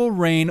 He will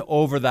reign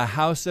over the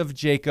house of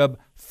Jacob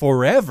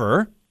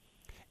forever,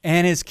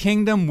 and his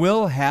kingdom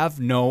will have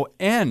no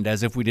end,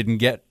 as if we didn't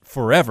get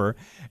forever.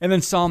 And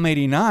then Psalm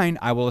 89,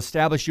 I will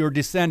establish your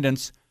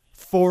descendants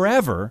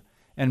forever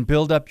and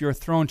build up your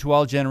throne to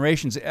all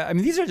generations. I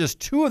mean, these are just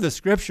two of the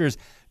scriptures.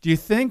 Do you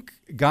think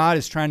God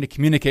is trying to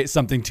communicate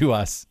something to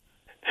us?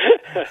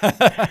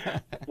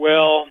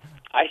 Well,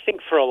 I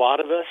think for a lot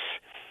of us,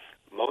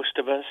 most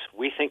of us,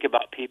 we think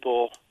about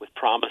people with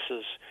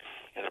promises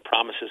and the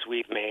promises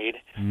we've made,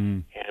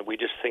 and we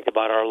just think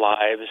about our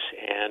lives,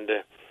 and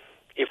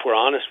if we're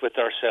honest with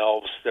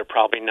ourselves, they're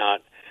probably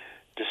not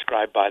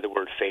described by the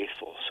word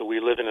faithful. So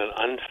we live in an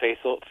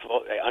unfaithful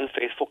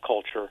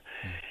culture,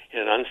 in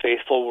an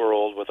unfaithful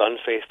world with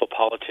unfaithful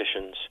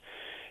politicians,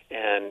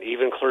 and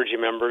even clergy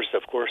members,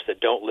 of course, that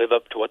don't live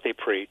up to what they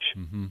preach.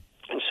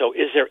 And so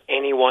is there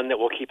anyone that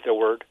will keep their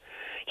word?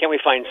 Can we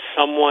find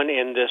someone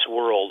in this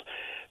world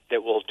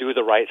that will do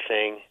the right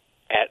thing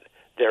at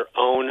their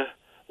own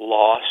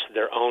loss,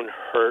 their own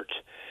hurt,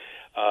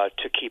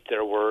 to keep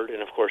their word?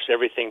 And of course,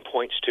 everything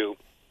points to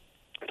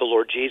the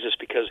Lord Jesus,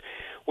 because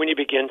when you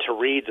begin to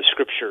read the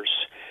scriptures,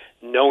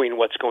 knowing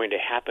what's going to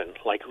happen,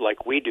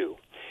 like we do,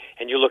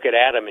 and you look at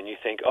Adam and you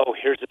think, oh,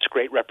 here's this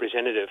great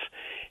representative,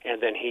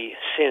 and then he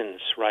sins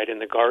right in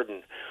the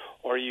garden.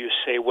 Or you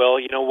say, well,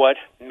 you know what,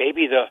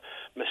 maybe the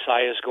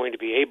Messiah is going to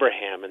be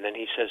Abraham, and then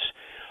he says,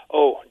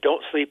 oh,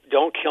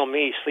 don't kill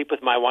me, sleep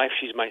with my wife,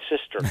 she's my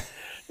sister.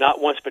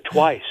 Not once but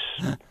twice.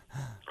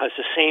 It's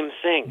the same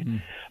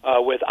thing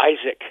with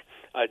Isaac.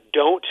 I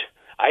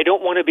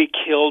don't want to be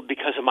killed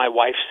because of my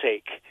wife's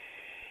sake.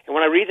 And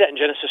when I read that in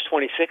Genesis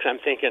 26, I'm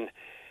thinking,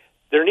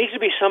 there needs to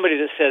be somebody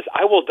that says,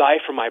 I will die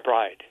for my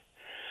bride.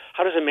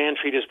 How does a man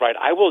treat his bride?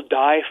 I will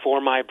die for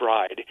my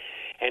bride.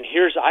 And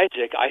here's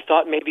Isaac. I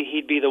thought maybe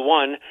he'd be the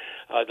one.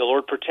 The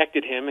Lord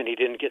protected him, and he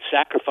didn't get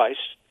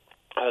sacrificed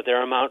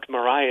there on Mount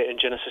Moriah in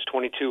Genesis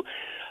 22.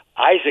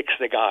 Isaac's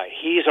the guy.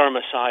 He's our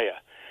Messiah.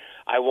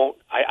 I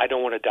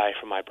don't want to die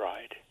for my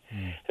bride.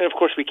 And of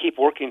course, we keep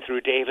working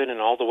through David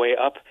and all the way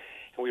up,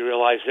 and we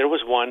realize there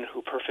was one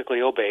who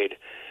perfectly obeyed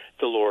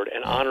the Lord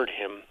and honored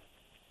him.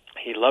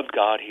 He loved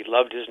God, he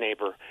loved his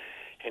neighbor,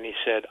 and he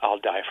said, I'll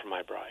die for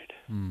my bride.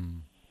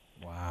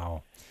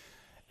 Wow.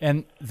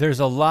 And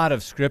there's a lot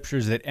of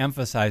scriptures that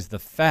emphasize the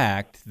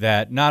fact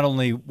that not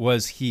only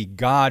was he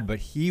God, but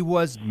he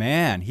was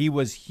man. He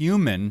was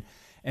human,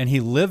 and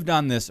he lived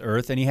on this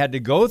earth, and he had to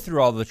go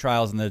through all the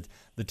trials and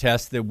the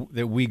tests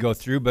that we go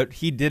through, but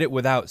he did it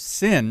without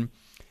sin.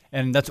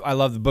 And I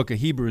love the book of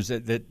Hebrews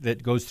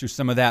that goes through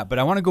some of that. But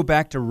I want to go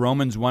back to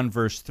Romans 1,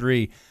 verse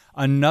 3.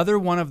 Another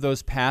one of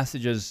those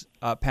passages,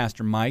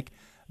 Pastor Mike,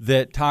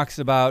 that talks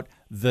about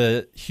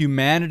the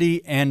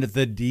humanity and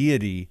the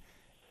deity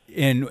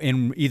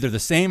in either the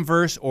same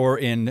verse or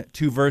in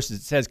two verses.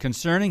 It says,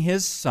 concerning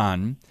his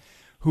son,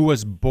 who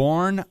was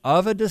born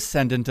of a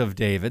descendant of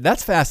David.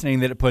 That's fascinating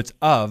that it puts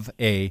of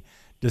a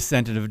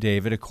descendant of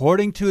David,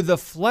 according to the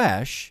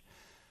flesh,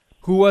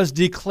 who was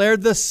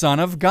declared the Son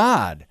of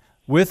God,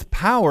 with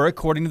power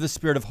according to the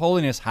Spirit of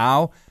holiness.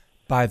 How?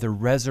 By the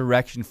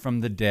resurrection from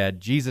the dead,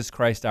 Jesus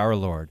Christ our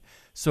Lord.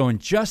 So in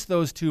just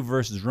those two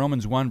verses,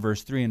 Romans 1,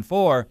 verse 3 and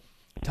 4,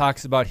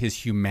 talks about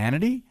his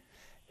humanity,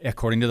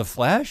 according to the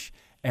flesh,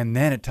 and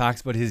then it talks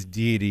about his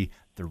deity,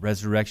 the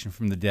resurrection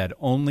from the dead.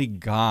 Only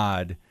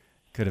God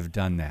could have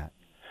done that.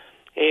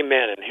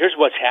 Amen. And here's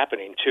what's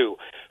happening, too.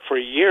 For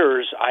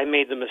years, I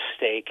made the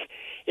mistake.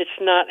 It's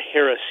not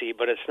heresy,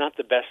 but it's not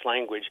the best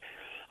language.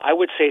 I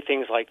would say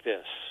things like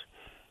this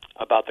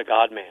about the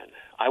God-man.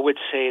 I would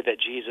say that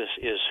Jesus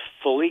is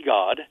fully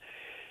God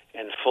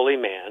and fully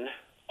man,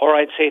 or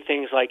I'd say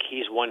things like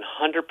he's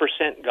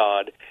 100%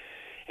 God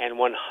and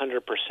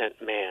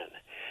 100% man.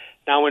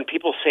 Now, when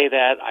people say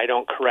that, I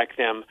don't correct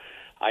them.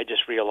 I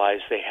just realize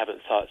they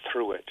haven't thought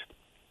through it.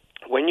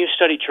 When you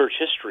study church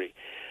history,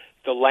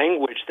 the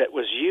language that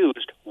was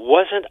used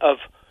wasn't of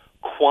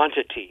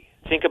quantity.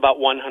 Think about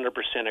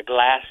 100%. A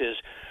glass is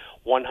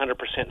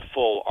 100%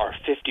 full or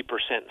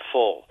 50%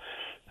 full.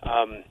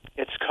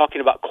 It's talking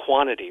about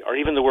quantity, or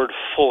even the word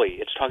fully.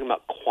 It's talking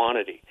about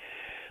quantity.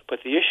 But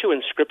the issue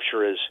in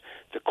Scripture is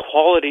the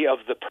quality of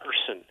the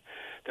person,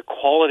 the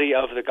quality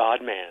of the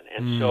God-man.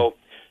 And so,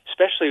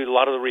 especially a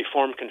lot of the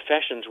Reformed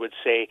confessions would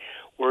say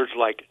words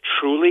like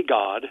truly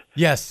God,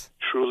 yes,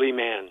 truly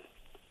man,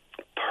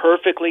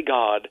 perfectly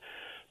God,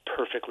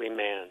 perfectly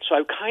man. So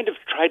I've kind of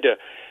tried to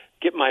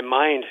get my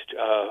mind,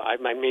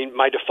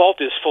 my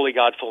default is fully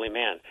God, fully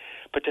man,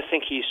 but to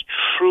think he's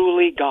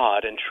truly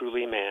God and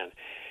truly man,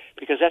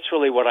 because that's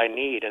really what I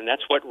need, and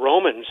that's what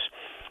Romans,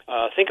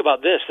 think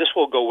about this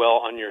will go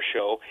well on your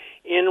show.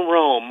 In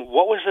Rome,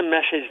 what was the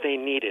message they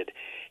needed?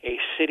 A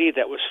city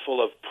that was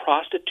full of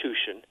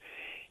prostitution,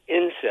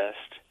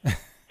 incest,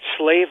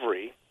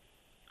 slavery,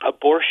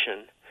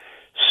 abortion,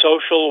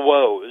 social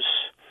woes,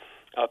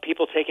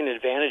 people taking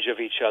advantage of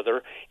each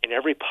other in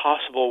every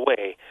possible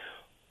way.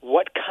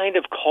 What kind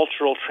of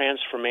cultural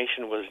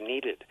transformation was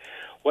needed?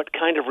 What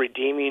kind of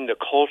redeeming the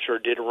culture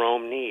did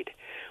Rome need?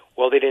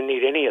 Well, they didn't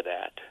need any of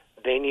that.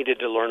 They needed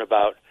to learn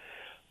about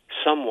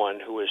someone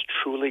who is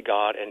truly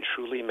God and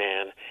truly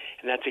man,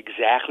 and that's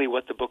exactly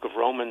what the book of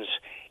Romans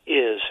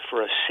is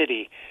for a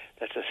city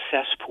that's a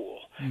cesspool.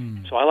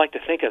 So I like to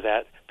think of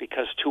that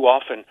because too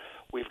often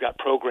we've got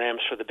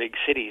programs for the big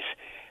cities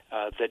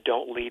that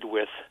don't lead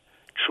with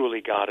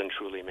truly God and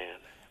truly man.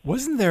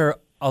 Wasn't there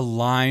a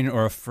line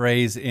or a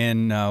phrase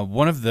in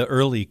one of the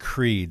early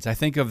creeds? I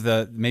think of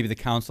maybe the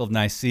Council of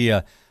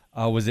Nicaea.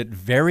 Was it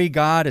very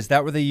God? Is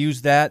that where they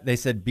used that? They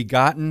said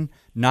begotten,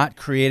 not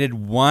created,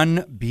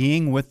 one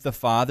being with the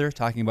Father,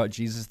 talking about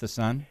Jesus the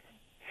Son?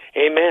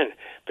 Amen.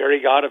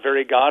 Very God, a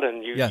very God,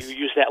 and you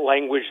use that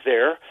language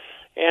there.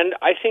 And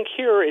I think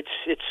here it's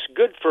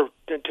good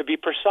to be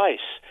precise.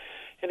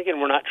 And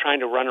again, we're not trying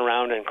to run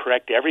around and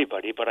correct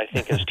everybody, but I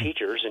think as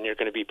teachers, and you're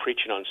going to be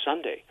preaching on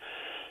Sunday,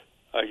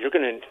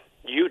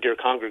 you, dear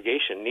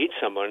congregation, need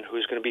someone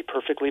who's going to be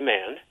perfectly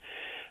man,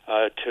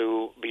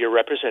 to be your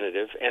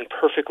representative, and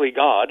perfectly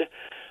God,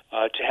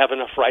 to have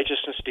enough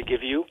righteousness to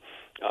give you,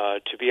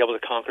 to be able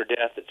to conquer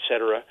death,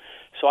 etc.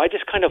 So I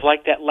just kind of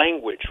like that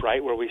language,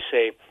 right, where we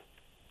say,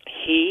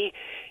 he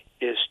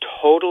is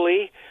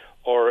totally,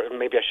 or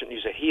maybe I shouldn't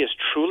use it, he is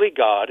truly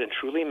God and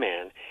truly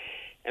man.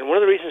 And one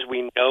of the reasons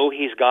we know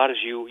he's God is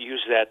you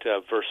use that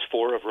verse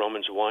 4 of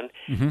Romans 1,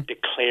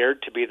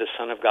 declared to be the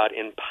Son of God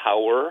in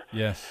power.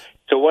 Yes.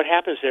 So what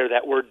happens there,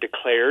 that word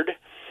declared,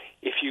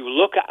 if you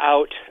look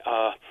out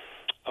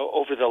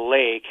over the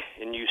lake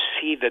and you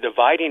see the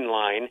dividing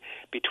line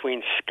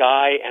between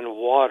sky and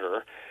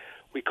water,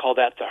 we call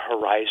that the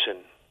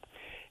horizon.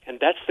 And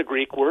that's the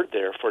Greek word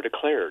there for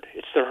declared.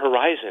 It's the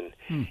horizon.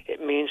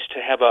 It means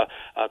to have a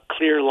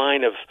clear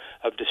line of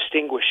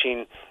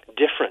distinguishing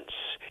difference.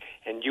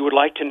 And you would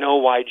like to know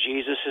why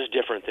Jesus is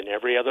different than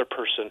every other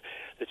person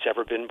that's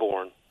ever been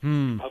born.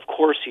 Of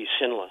course he's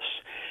sinless.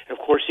 Of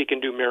course he can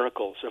do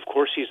miracles. Of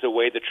course he's the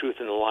way, the truth,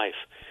 and the life.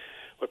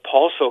 What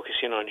Paul's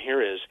focusing on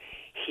here is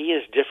he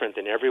is different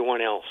than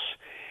everyone else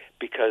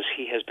because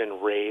he has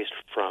been raised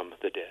from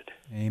the dead.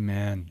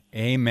 Amen.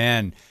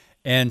 Amen.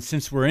 And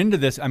since we're into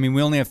this, I mean,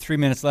 we only have 3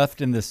 minutes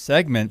left in this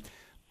segment,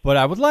 but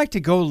I would like to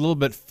go a little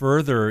bit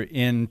further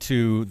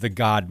into the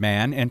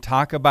God-man and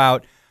talk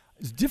about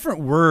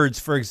different words.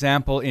 For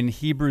example, in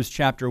Hebrews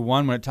chapter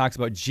 1, when it talks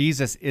about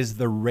Jesus is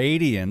the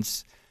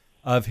radiance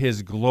of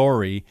his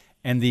glory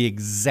and the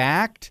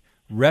exact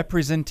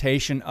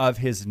representation of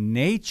his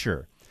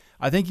nature.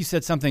 I think you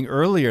said something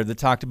earlier that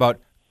talked about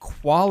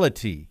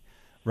quality,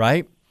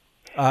 right?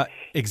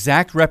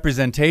 Exact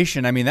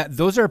representation. I mean,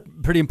 those are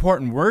pretty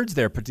important words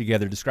there put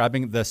together,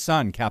 describing the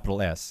Son,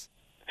 capital S.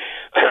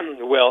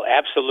 Well,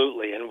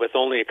 absolutely. And with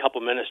only a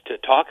couple minutes to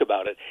talk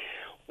about it,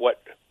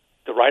 what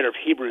the writer of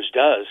Hebrews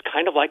does,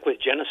 kind of like with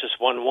Genesis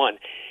 1:1,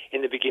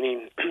 in the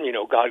beginning,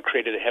 God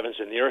created the heavens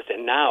and the earth,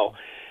 and now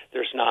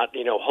there's not,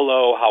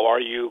 hello, how are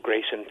you,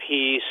 grace and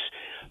peace,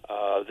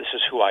 this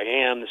is who I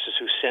am, this is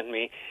who sent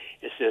me.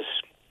 It's this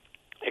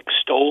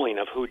extolling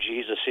of who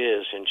Jesus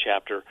is in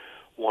chapter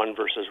 1,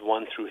 verses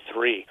 1 through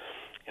 3.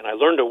 And I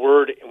learned a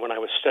word when I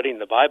was studying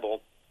the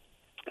Bible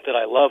that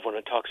I love when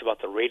it talks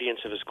about the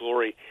radiance of his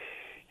glory,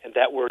 and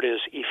that word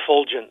is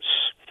effulgence.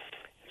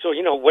 So,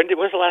 when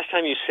was the last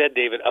time you said,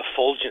 David,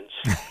 effulgence?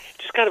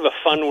 Just kind of a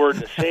fun word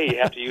to say. You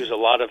have to use a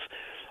lot of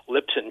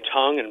lips and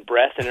tongue and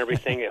breath and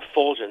everything,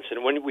 effulgence.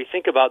 And when we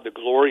think about the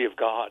glory of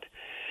God,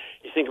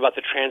 you think about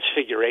the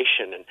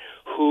transfiguration and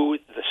who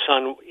the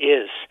Son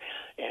is,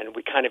 and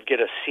we kind of get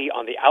a see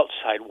on the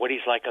outside what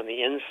he's like on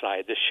the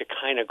inside, this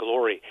Shekinah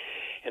glory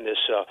and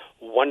this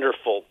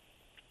wonderful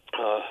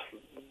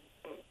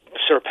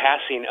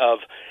surpassing of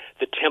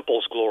the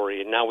temple's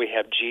glory. And now we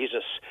have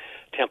Jesus,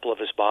 temple of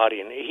his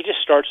body. And he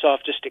just starts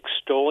off just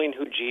extolling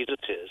who Jesus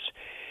is.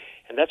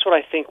 And that's what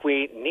I think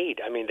we need.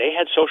 I mean, they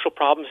had social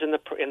problems in the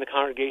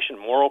congregation,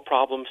 moral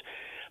problems,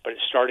 but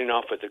it's starting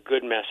off with a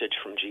good message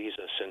from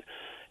Jesus. And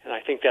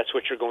I think that's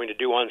what you're going to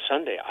do on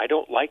Sunday. I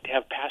don't like to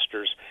have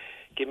pastors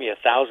give me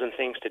 1,000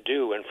 things to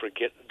do and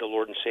forget the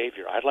Lord and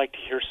Savior. I'd like to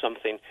hear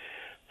something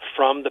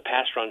from the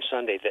pastor on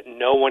Sunday that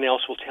no one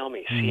else will tell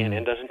me.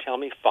 CNN doesn't tell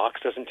me. Fox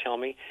doesn't tell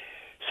me.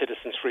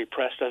 Citizens Free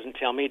Press doesn't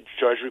tell me.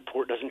 Drudge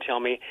Report doesn't tell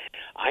me.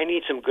 I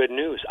need some good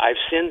news. I've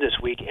sinned this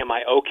week. Am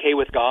I okay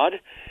with God?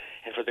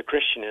 And for the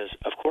Christian is,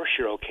 of course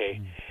you're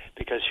okay,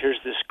 because here's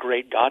this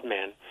great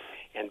God-man,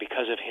 and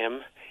because of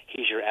him,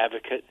 he's your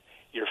advocate.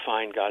 You're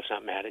fine. God's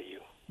not mad at you.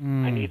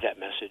 I need that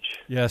message.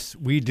 Yes,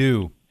 we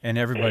do, and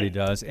everybody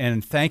does.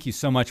 And thank you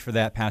so much for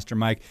that, Pastor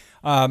Mike.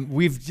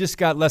 We've just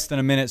got less than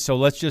a minute, so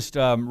let's just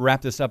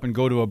wrap this up and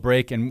go to a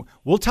break. And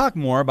we'll talk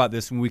more about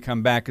this when we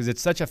come back, because it's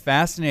such a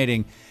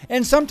fascinating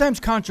and sometimes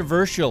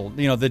controversial,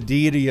 the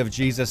deity of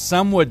Jesus.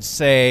 Some would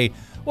say,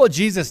 well,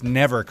 Jesus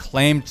never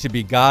claimed to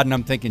be God. And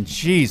I'm thinking,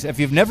 geez, if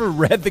you've never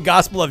read the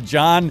Gospel of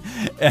John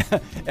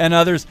and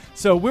others.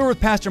 So we're with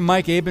Pastor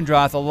Mike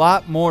Abendroth. A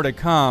lot more to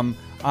come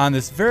on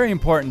this very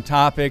important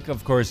topic,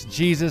 of course,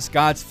 Jesus,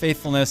 God's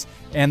faithfulness,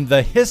 and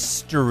the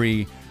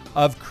history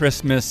of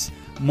Christmas.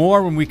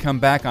 More when we come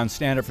back on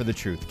Stand Up for the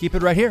Truth. Keep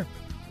it right here.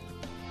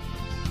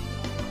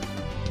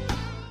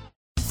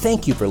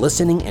 Thank you for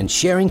listening and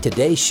sharing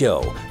today's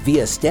show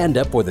via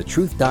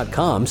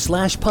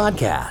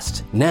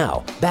standupforthetruth.com/podcast.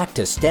 Now, back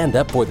to Stand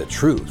Up for the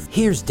Truth.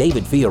 Here's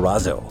David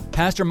Fiorazo.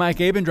 Pastor Mike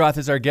Abendroth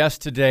is our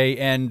guest today,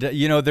 and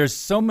there's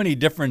so many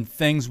different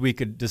things we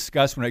could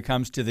discuss when it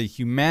comes to the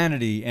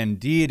humanity and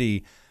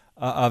deity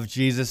of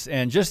Jesus,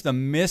 and just the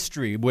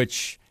mystery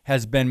which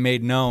has been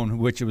made known,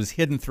 which was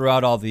hidden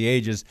throughout all the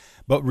ages,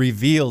 but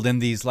revealed in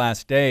these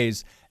last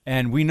days.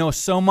 And we know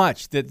so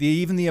much that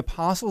even the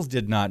apostles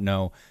did not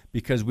know,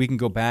 because we can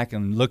go back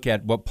and look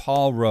at what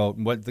Paul wrote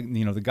and what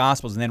the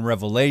Gospels and then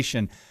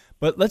Revelation.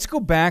 But let's go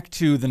back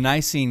to the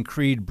Nicene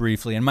Creed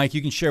briefly. And Mike,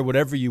 you can share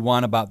whatever you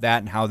want about that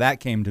and how that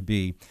came to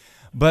be.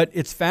 But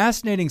it's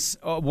fascinating.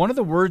 One of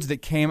the words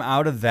that came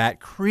out of that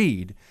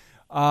creed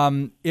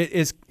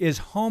is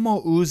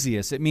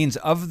homoousios. It means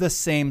of the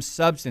same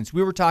substance.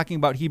 We were talking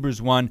about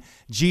Hebrews 1,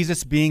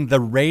 Jesus being the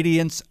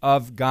radiance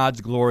of God's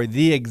glory,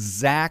 the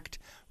exact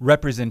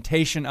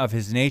representation of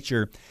his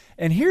nature.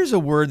 And here's a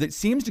word that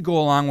seems to go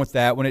along with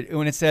that when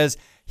it says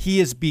he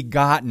is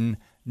begotten,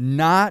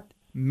 not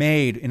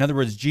made. In other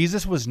words,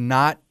 Jesus was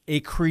not a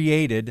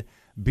created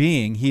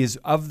being. He is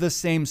of the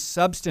same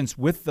substance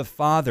with the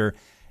Father.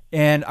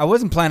 And I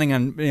wasn't planning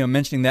on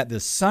mentioning that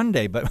this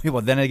Sunday, but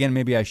then again,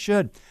 maybe I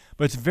should.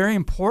 But it's very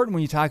important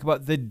when you talk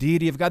about the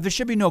deity of God. There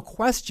should be no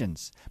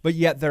questions, but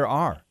yet there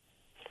are.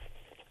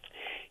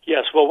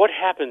 Yes, well, what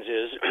happens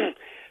is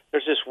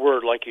there's this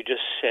word, like you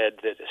just said,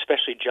 that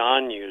especially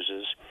John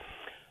uses,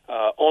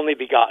 only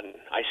begotten.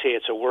 I say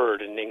it's a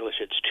word. In English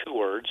it's two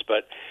words,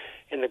 but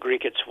in the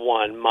Greek it's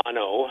one,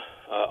 mono,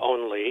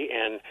 only,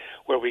 and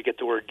where we get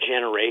the word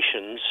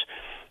generations,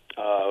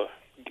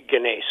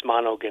 genes,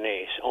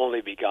 monogenes,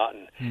 only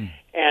begotten.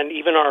 And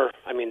even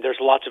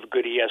there's lots of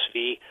good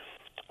ESV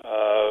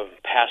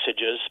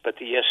passages, but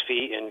the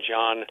ESV in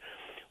John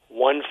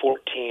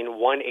 1:14,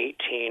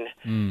 1:18,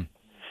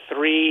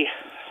 3...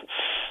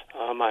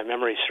 my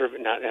memory's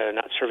not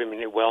serving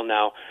me well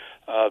now.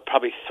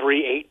 Probably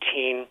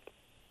 3:18.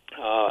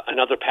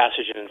 Another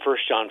passage in 1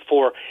 John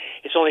 4.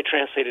 It's only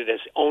translated as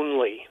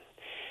only.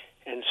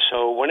 And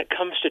so when it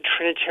comes to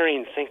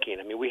Trinitarian thinking,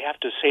 we have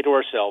to say to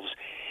ourselves,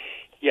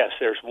 yes,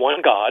 there's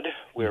one God.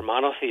 We're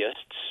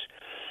monotheists.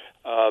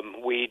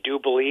 We do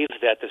believe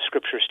that the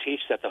Scriptures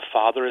teach that the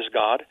Father is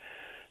God,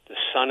 the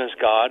Son is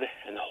God,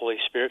 and the Holy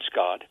Spirit's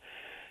God.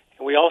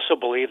 And we also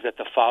believe that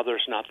the Father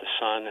is not the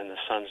Son, and the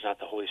Son's not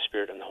the Holy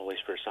Spirit, and the Holy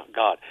Spirit's not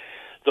God.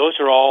 Those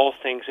are all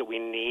things that we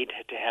need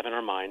to have in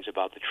our minds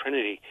about the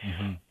Trinity.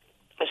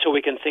 So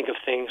we can think of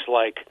things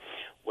like,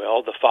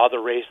 well, the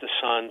Father raised the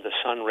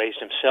Son raised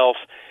himself,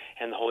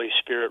 and the Holy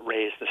Spirit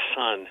raised the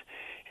Son.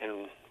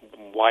 And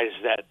why is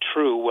that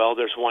true? Well,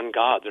 there's one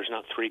God. There's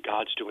not three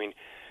gods doing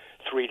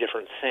three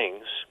different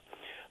things.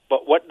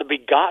 But what the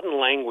begotten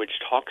language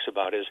talks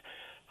about is,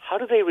 how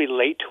do they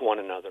relate to one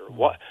another?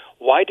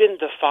 Why didn't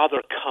the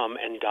Father come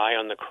and die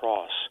on the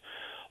cross?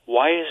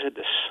 Why is it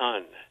the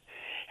Son?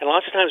 And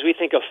lots of times we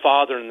think of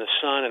Father and the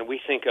Son, and we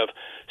think of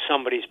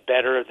somebody's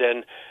better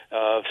than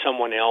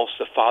someone else.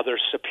 The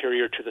Father's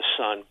superior to the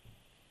Son.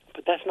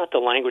 But that's not the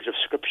language of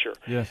Scripture.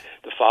 Yes.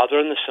 The Father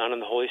and the Son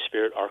and the Holy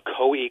Spirit are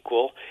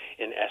co-equal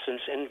in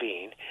essence and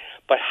being.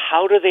 But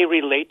how do they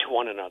relate to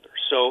one another?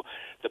 So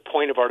the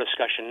point of our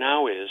discussion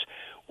now is,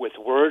 with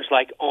words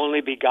like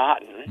only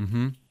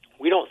begotten,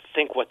 we don't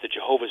think what the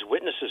Jehovah's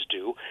Witnesses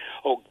do.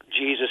 Oh,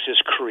 Jesus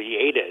is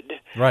created.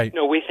 Right.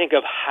 No, we think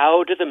of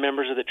how do the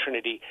members of the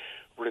Trinity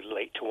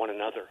relate to one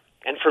another.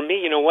 And for me,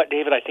 you know what,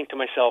 David, I think to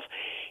myself,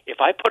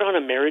 if I put on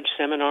a marriage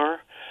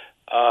seminar,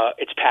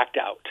 it's packed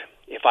out.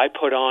 If I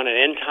put on an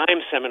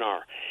end-time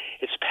seminar,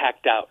 it's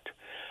packed out.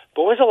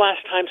 But when was the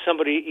last time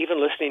somebody, even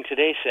listening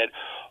today, said,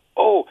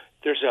 oh,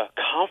 there's a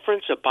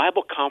conference, a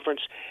Bible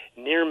conference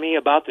near me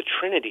about the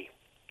Trinity,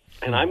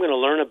 and I'm going to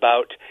learn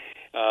about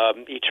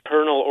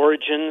eternal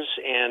origins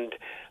and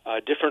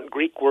different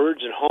Greek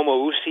words and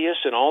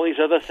homoousios and all these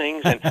other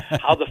things and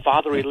how the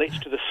Father relates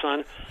to the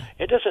Son.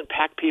 It doesn't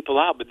pack people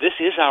out, but this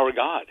is our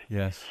God.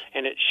 Yes.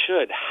 And it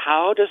should.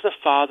 How does the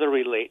Father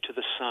relate to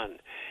the Son?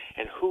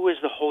 And who is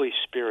the Holy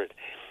Spirit?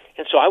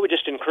 And so I would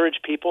just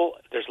encourage people,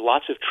 there's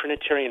lots of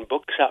Trinitarian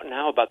books out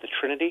now about the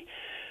Trinity.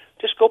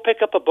 Just go pick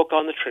up a book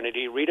on the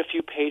Trinity, read a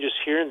few pages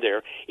here and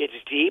there. It's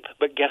deep,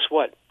 but guess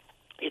what?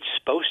 It's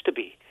supposed to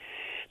be,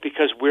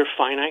 because we're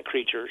finite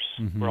creatures.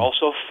 We're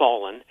also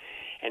fallen,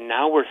 and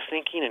now we're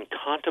thinking and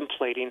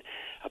contemplating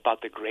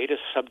about the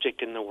greatest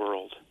subject in the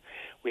world.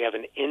 We have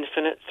an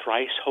infinite,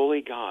 thrice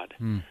holy God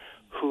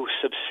who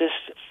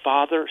subsists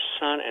Father,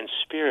 Son, and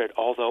Spirit,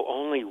 although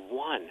only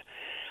one.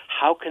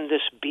 How can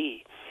this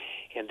be?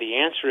 And the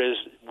answer is,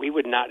 we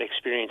would not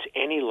experience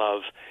any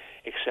love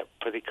except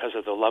because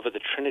of the love of the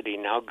Trinity.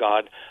 Now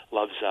God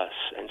loves us,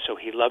 and so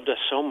he loved us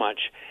so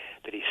much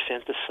that he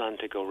sent the Son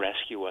to go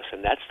rescue us.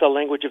 And that's the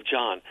language of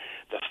John.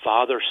 The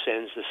Father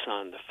sends the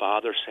Son. The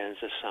Father sends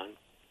the Son.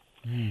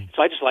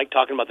 So I just like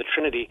talking about the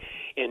Trinity.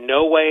 In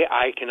no way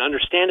I can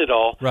understand it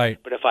all, right.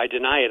 But if I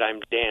deny it,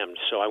 I'm damned.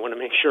 So I want to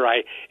make sure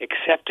I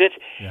accept it.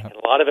 Yeah. And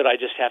a lot of it I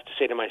just have to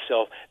say to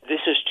myself, this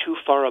is too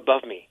far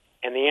above me.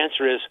 And the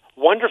answer is,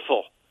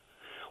 wonderful.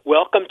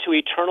 Welcome to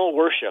eternal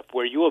worship,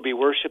 where you will be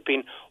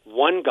worshiping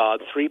one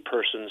God, three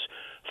persons,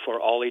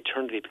 for all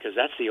eternity, because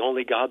that's the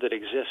only God that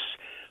exists,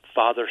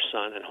 Father,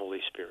 Son, and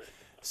Holy Spirit.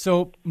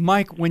 So,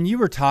 Mike, when you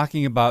were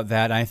talking about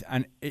that,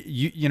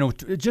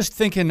 just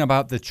thinking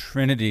about the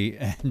Trinity,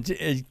 and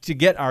to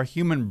get our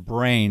human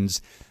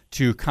brains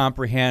to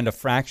comprehend a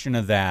fraction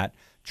of that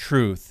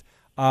truth,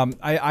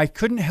 I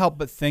couldn't help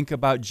but think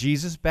about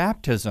Jesus'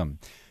 baptism.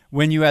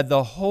 When you had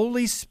the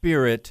Holy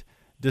Spirit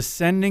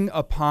descending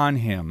upon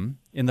him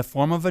in the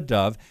form of a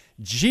dove,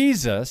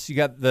 Jesus, you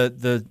got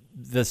the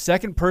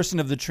second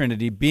person of the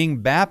Trinity being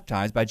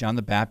baptized by John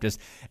the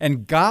Baptist,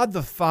 and God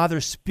the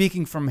Father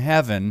speaking from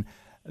heaven,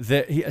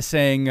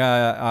 saying,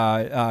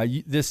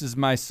 "This is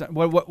my son."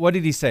 What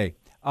did he say?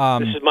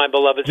 This is my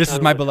beloved This Son.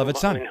 is my beloved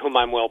Son, in whom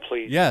I'm well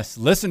pleased. Yes,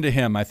 listen to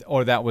him.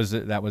 Or that was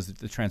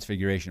the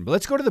Transfiguration. But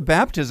let's go to the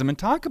baptism and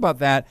talk about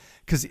that,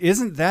 because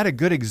isn't that a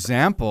good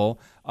example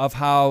of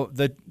how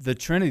the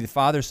Trinity, the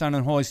Father, Son,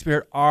 and Holy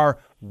Spirit, are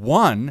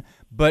one?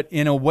 But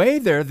in a way,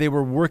 they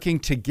were working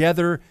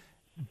together,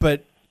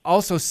 but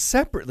also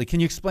separately.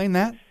 Can you explain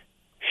that?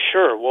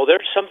 Sure. Well,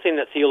 there's something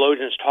that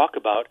theologians talk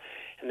about,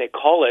 and they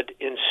call it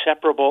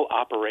inseparable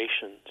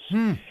operations.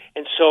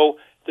 And so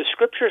the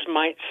Scriptures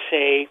might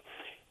say,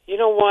 you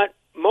know what?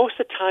 Most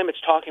of the time it's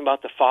talking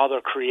about the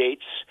Father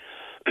creates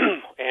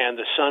and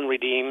the Son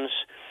redeems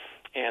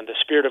and the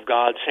Spirit of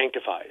God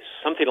sanctifies,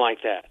 something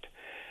like that.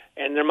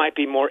 And there might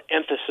be more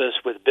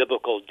emphasis with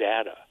biblical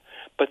data.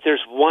 But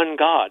there's one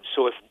God.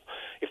 So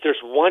if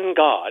there's one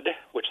God,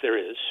 which there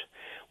is,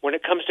 when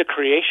it comes to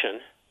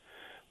creation,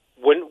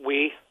 wouldn't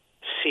we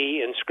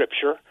see in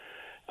Scripture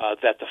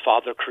that the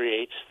Father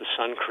creates, the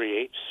Son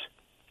creates?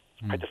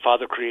 Right? The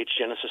Father creates,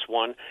 Genesis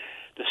 1.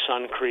 The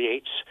Son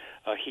creates,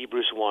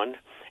 Hebrews 1,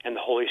 and the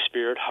Holy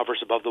Spirit hovers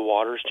above the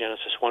waters,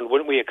 Genesis 1.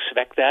 Wouldn't we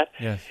expect that?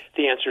 Yes.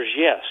 The answer is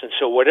yes. And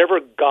so whatever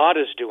God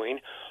is doing,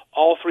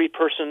 all three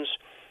persons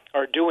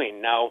are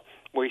doing. Now,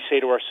 we say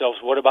to ourselves,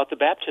 what about the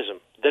baptism?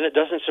 Then it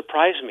doesn't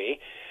surprise me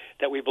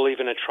that we believe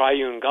in a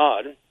triune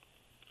God,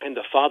 and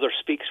the Father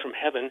speaks from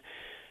heaven,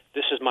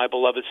 "This is my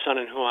beloved Son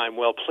in whom I am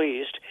well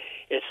pleased."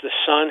 It's the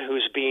Son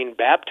who's being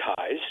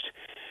baptized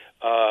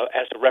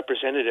as a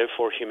representative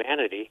for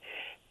humanity,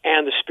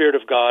 and the Spirit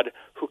of God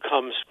who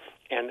comes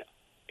and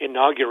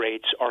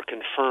inaugurates or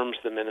confirms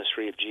the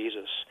ministry of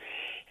Jesus.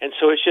 And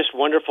so it's just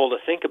wonderful to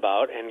think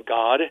about, and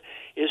God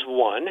is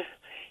one.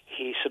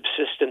 He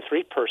subsists in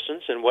three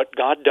persons, and what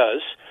God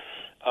does,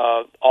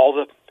 all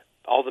the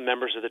all the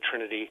members of the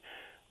Trinity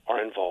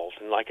are involved.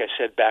 And like I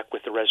said, back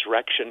with the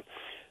resurrection,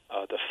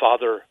 the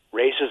Father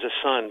raises a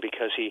Son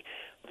because he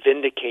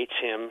vindicates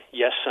him.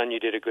 Yes, Son, you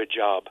did a good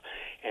job,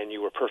 and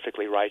you were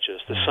perfectly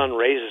righteous. The Son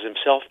raises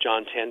himself,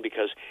 John 10,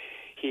 because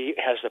he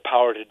has the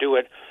power to do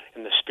it.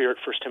 And the Spirit,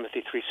 1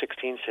 Timothy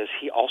 3:16 says,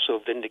 he also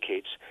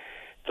vindicates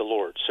the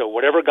Lord. So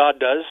whatever God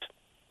does,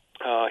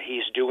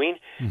 he's doing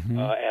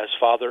as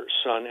Father,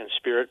 Son, and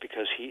Spirit,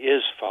 because he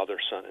is Father,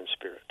 Son, and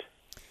Spirit.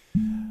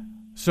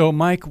 So,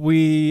 Mike,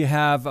 we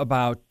have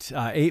about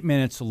 8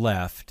 minutes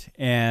left,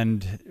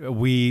 and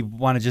we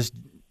want to just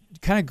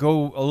kind of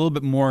go a little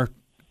bit more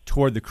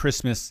toward the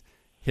Christmas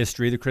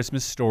history, the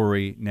Christmas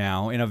story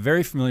now. In a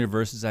very familiar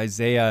verse is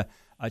Isaiah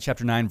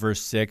chapter 9,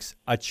 verse 6,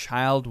 a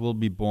child will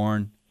be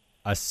born,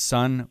 a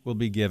son will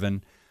be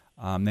given,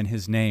 then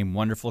his name,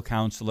 Wonderful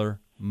Counselor,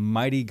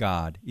 Mighty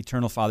God,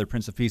 Eternal Father,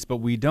 Prince of Peace. But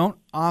we don't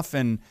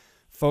often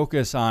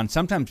focus on,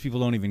 sometimes people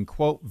don't even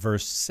quote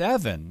verse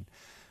 7,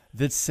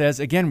 that says,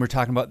 again, we're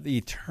talking about the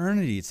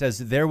eternity. It says,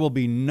 there will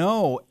be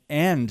no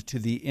end to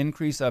the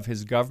increase of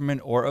his government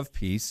or of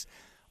peace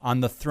on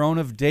the throne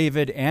of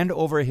David and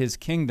over his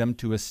kingdom,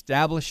 to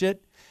establish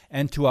it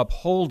and to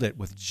uphold it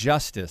with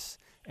justice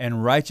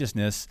and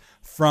righteousness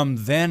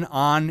from then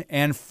on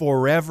and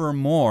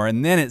forevermore.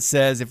 And then it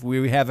says, if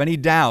we have any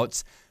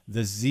doubts,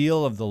 the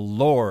zeal of the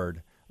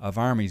Lord of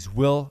armies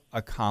will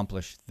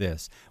accomplish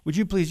this. Would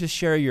you please just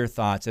share your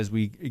thoughts as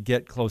we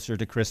get closer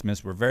to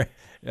Christmas? We're very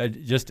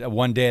just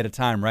one day at a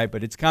time, right?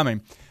 But it's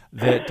coming.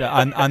 That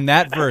on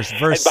that verse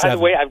 7. By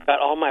the way, I've got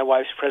all my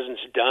wife's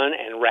presents done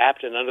and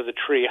wrapped and under the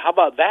tree. How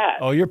about that?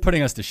 Oh, you're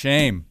putting us to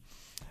shame.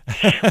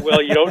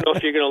 Well, you don't know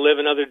if you're going to live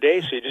another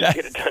day, so you just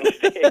get it done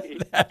today.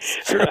 That's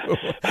true.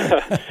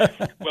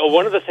 Well,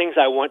 one of the things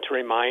I want to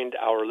remind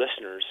our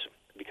listeners,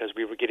 because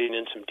we were getting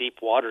in some deep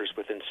waters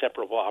with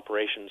inseparable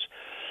operations,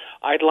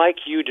 I'd like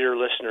you, dear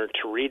listener,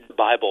 to read the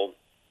Bible.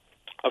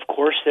 Of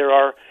course, there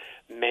are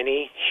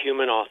many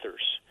human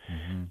authors,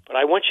 but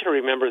I want you to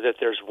remember that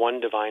there's one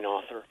divine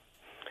author,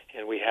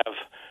 and we have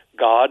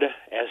God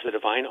as the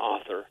divine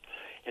author,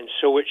 and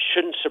so it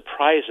shouldn't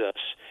surprise us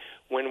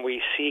when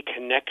we see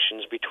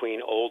connections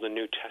between Old and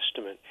New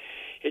Testament.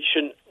 It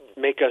shouldn't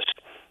make us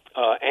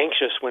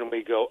anxious when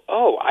we go,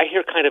 oh, I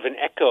hear kind of an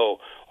echo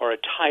or a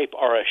type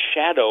or a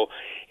shadow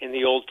in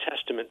the Old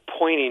Testament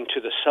pointing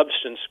to the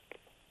substance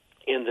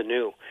in the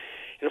New.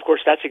 And of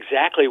course, that's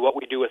exactly what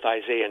we do with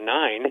Isaiah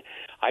 9.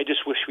 I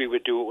just wish we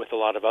would do it with a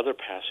lot of other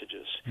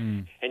passages.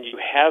 And you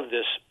have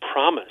this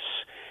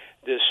promise,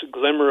 this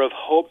glimmer of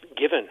hope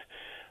given,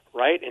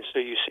 right? And so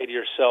you say to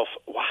yourself,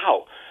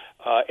 wow,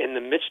 in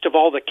the midst of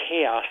all the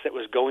chaos that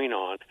was going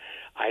on,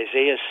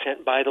 Isaiah is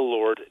sent by the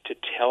Lord to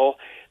tell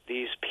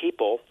these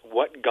people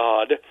what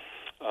God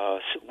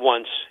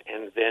wants,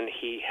 and then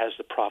he has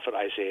the prophet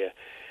Isaiah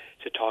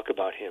to talk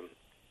about him.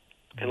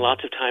 And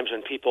lots of times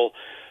when people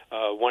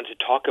want to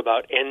talk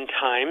about end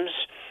times,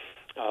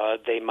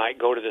 they might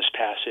go to this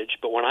passage.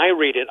 But when I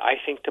read it, I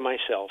think to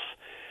myself,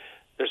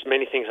 there's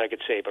many things I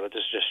could say, but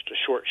this is just a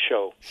short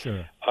show.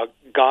 Sure.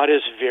 God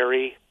is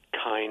very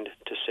kind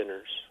to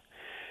sinners.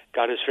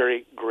 God is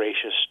very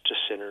gracious to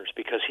sinners,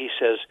 because he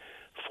says,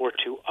 for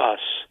to us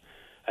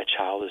a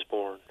child is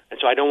born. And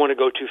so I don't want to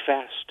go too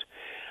fast.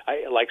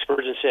 Like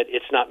Spurgeon said,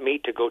 it's not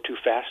meet to go too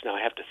fast now.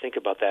 I have to think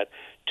about that.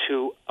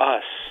 To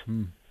us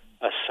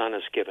a son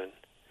is given.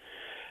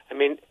 I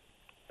mean,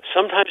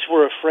 sometimes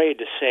we're afraid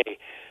to say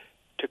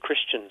to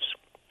Christians,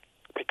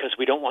 because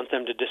we don't want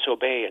them to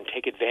disobey and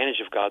take advantage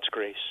of God's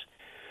grace.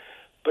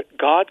 But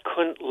God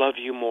couldn't love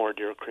you more,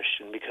 dear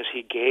Christian, because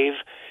he gave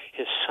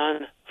his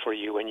Son for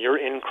you, and you're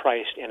in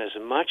Christ. And as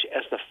much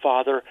as the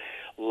Father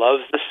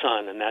loves the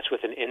Son, and that's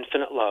with an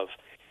infinite love,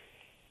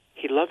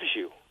 he loves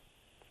you.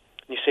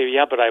 And you say,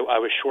 yeah, but I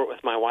was short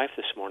with my wife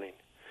this morning.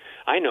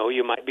 I know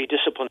you might be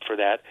disciplined for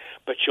that,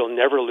 but you'll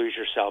never lose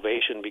your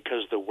salvation,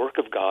 because the work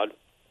of God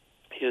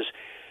is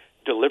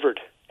delivered,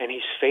 and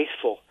he's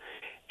faithful,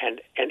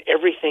 and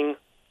everything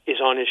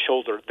is on his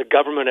shoulder, the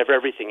government of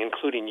everything,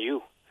 including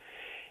you.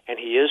 And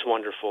he is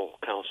Wonderful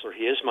Counselor.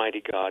 He is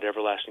Mighty God,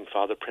 Everlasting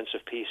Father, Prince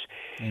of Peace.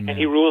 Amen. And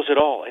he rules it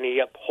all, and he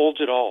upholds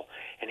it all,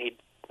 and he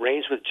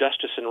reigns with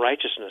justice and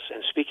righteousness.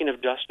 And speaking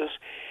of justice,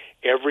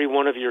 every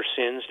one of your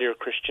sins, dear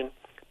Christian,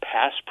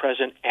 past,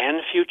 present,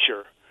 and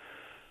future,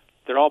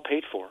 they're all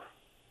paid for,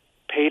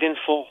 paid in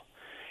full.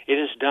 It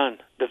is done.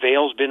 The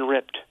veil's been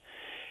ripped.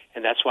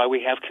 And that's why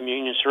we have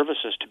communion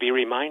services, to be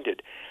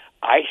reminded.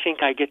 I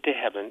think I get to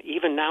heaven,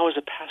 even now as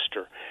a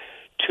pastor,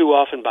 too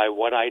often by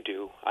what I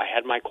do. I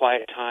had my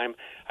quiet time.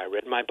 I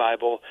read my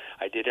Bible.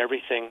 I did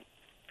everything.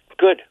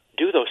 Good.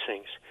 Do those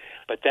things.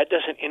 But that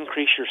doesn't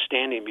increase your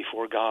standing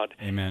before God.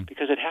 Amen.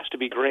 Because it has to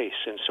be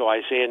grace. And so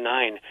Isaiah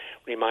 9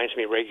 reminds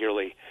me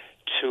regularly,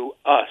 to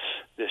us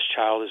this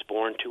child is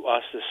born, to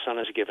us this son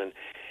is given.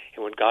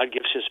 And when God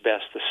gives his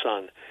best, the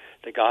Son,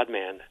 the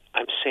God-man,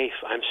 I'm safe,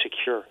 I'm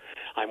secure.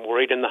 I'm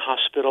worried in the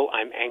hospital,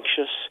 I'm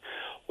anxious.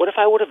 What if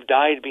I would have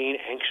died being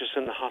anxious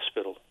in the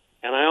hospital?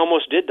 And I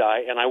almost did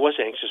die, and I was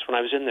anxious when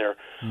I was in there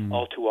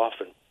all too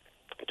often.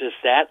 Does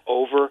that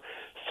overthrow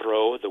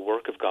overthrow the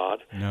work of God,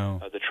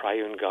 the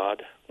triune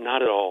God.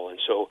 Not at all. And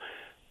so,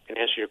 in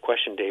answer to your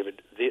question,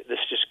 David, this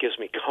just gives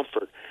me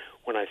comfort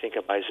when I think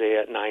of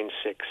Isaiah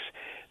 9:6,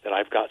 that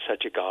I've got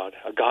such a God.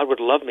 A God would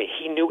love me.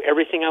 He knew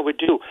everything I would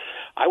do.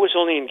 I was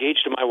only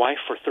engaged to my wife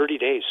for 30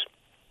 days.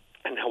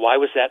 And why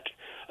was that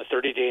a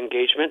 30-day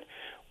engagement?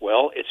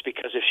 Well, it's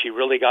because if she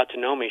really got to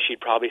know me, she'd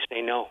probably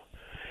say no.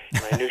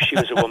 And I knew she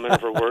was a woman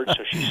of her word,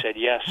 so she said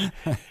yes.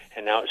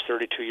 And now it's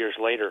 32 years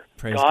later.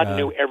 Praise God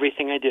knew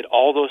everything I did,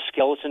 all those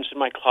skeletons in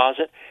my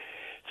closet,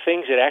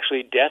 things that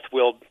actually death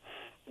will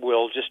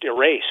just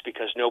erase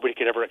because nobody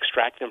could ever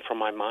extract them from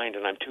my mind,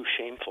 and I'm too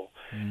shameful.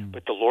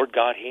 But the Lord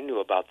God, He knew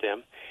about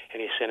them,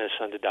 and He sent His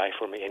Son to die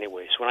for me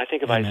anyway. So when I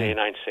think of Isaiah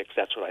 9:6,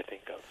 that's what I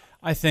think of.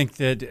 I think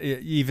that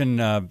even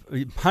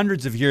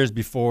hundreds of years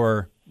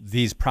before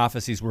these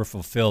prophecies were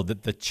fulfilled,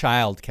 that the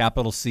child,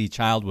 capital C,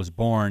 child, was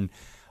born.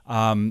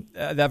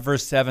 That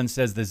verse 7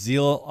 says, the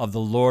zeal of the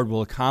Lord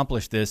will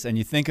accomplish this. And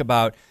you think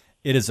about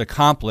it is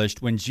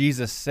accomplished when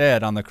Jesus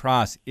said on the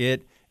cross,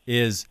 it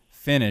is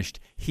finished.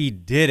 He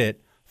did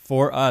it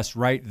for us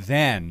right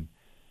then.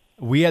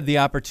 We have the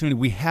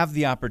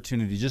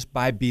opportunity just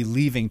by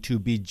believing to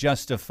be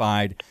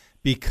justified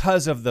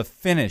because of the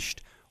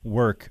finished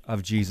work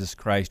of Jesus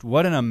Christ.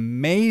 What an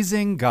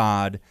amazing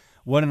God.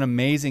 What an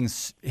amazing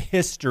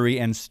history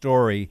and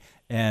story.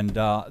 And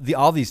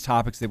all these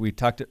topics that we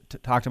talked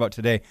about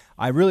today,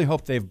 I really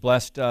hope they've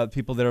blessed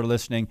people that are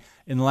listening.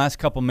 In the last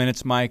couple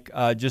minutes, Mike,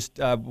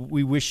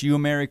 we wish you a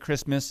Merry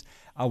Christmas.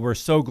 We're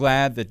so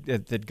glad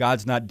that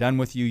God's not done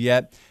with you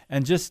yet.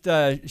 And just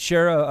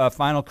share a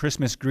final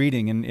Christmas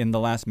greeting in the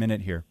last minute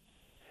here.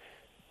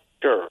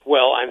 Sure.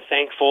 Well, I'm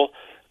thankful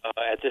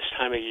at this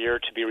time of year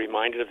to be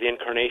reminded of the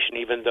Incarnation,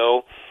 even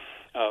though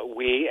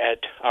we at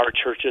our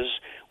churches,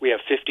 we have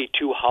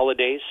 52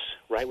 holidays,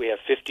 right? We have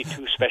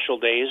 52 special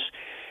days,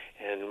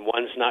 and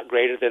one's not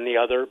greater than the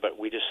other, but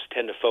we just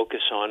tend to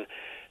focus on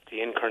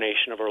the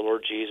Incarnation of our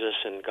Lord Jesus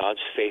and God's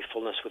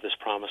faithfulness with His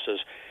promises.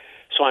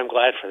 So I'm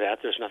glad for that.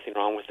 There's nothing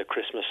wrong with the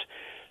Christmas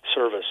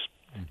service.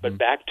 Mm-hmm. But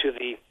back to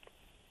the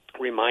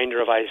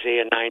reminder of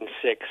Isaiah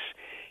 9:6,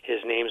 His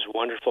name's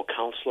Wonderful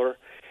Counselor.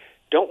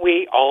 Don't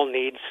we all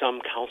need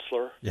some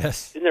counselor?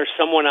 Yes. Isn't there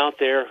someone out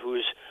there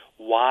who's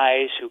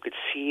wise, who could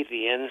see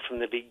the end from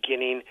the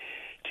beginning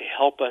to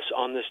help us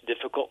on this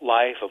difficult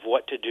life of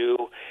what to do?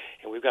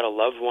 And we've got a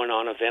loved one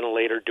on a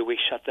ventilator. Do we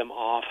shut them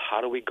off?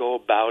 How do we go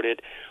about it?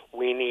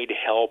 We need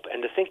help.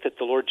 And to think that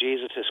the Lord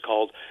Jesus is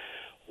called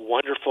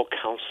Wonderful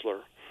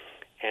Counselor,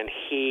 and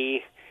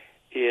He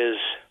is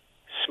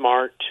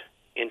smart,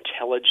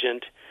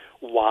 intelligent,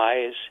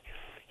 wise.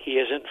 He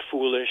isn't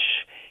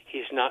foolish.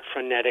 He's not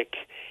frenetic.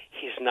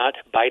 He's not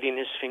biting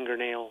his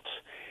fingernails.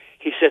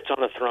 He sits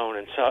on a throne,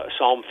 and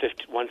Psalm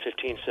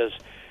 115 says,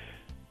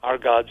 our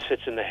God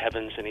sits in the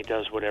heavens and He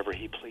does whatever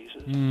He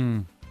pleases.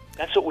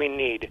 That's what we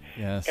need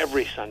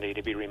every Sunday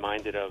to be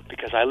reminded of,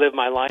 because I live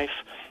my life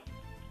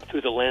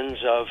through the lens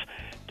of,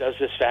 does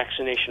this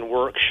vaccination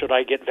work? Should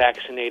I get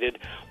vaccinated?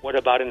 What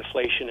about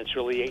inflation? It's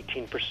really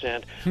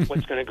 18%.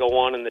 What's going to go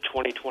on in the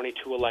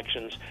 2022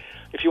 elections?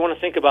 If you want to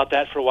think about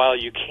that for a while,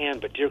 you can.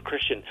 But, dear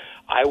Christian,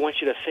 I want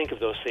you to think of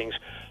those things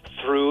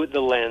through the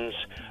lens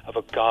of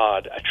a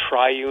God, a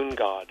triune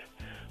God,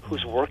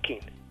 who's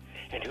working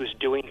and who's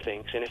doing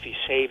things. And if He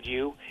saved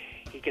you,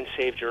 He can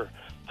save your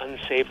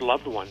unsaved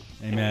loved one.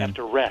 Amen. And you have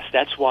to rest.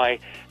 That's why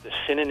the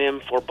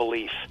synonym for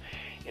belief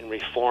in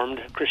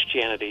Reformed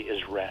Christianity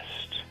is rest.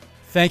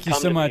 Thank you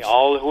so much. Come to me,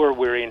 all who are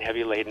weary and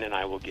heavy laden, and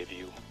I will give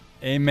you.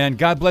 Amen.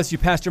 God bless you,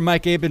 Pastor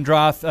Mike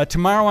Abendroth.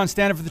 Tomorrow on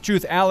Stand Up for the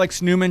Truth,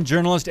 Alex Newman,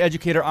 journalist,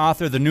 educator,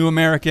 author, The New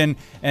American,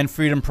 and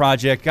Freedom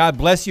Project. God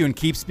bless you and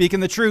keep speaking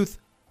the truth.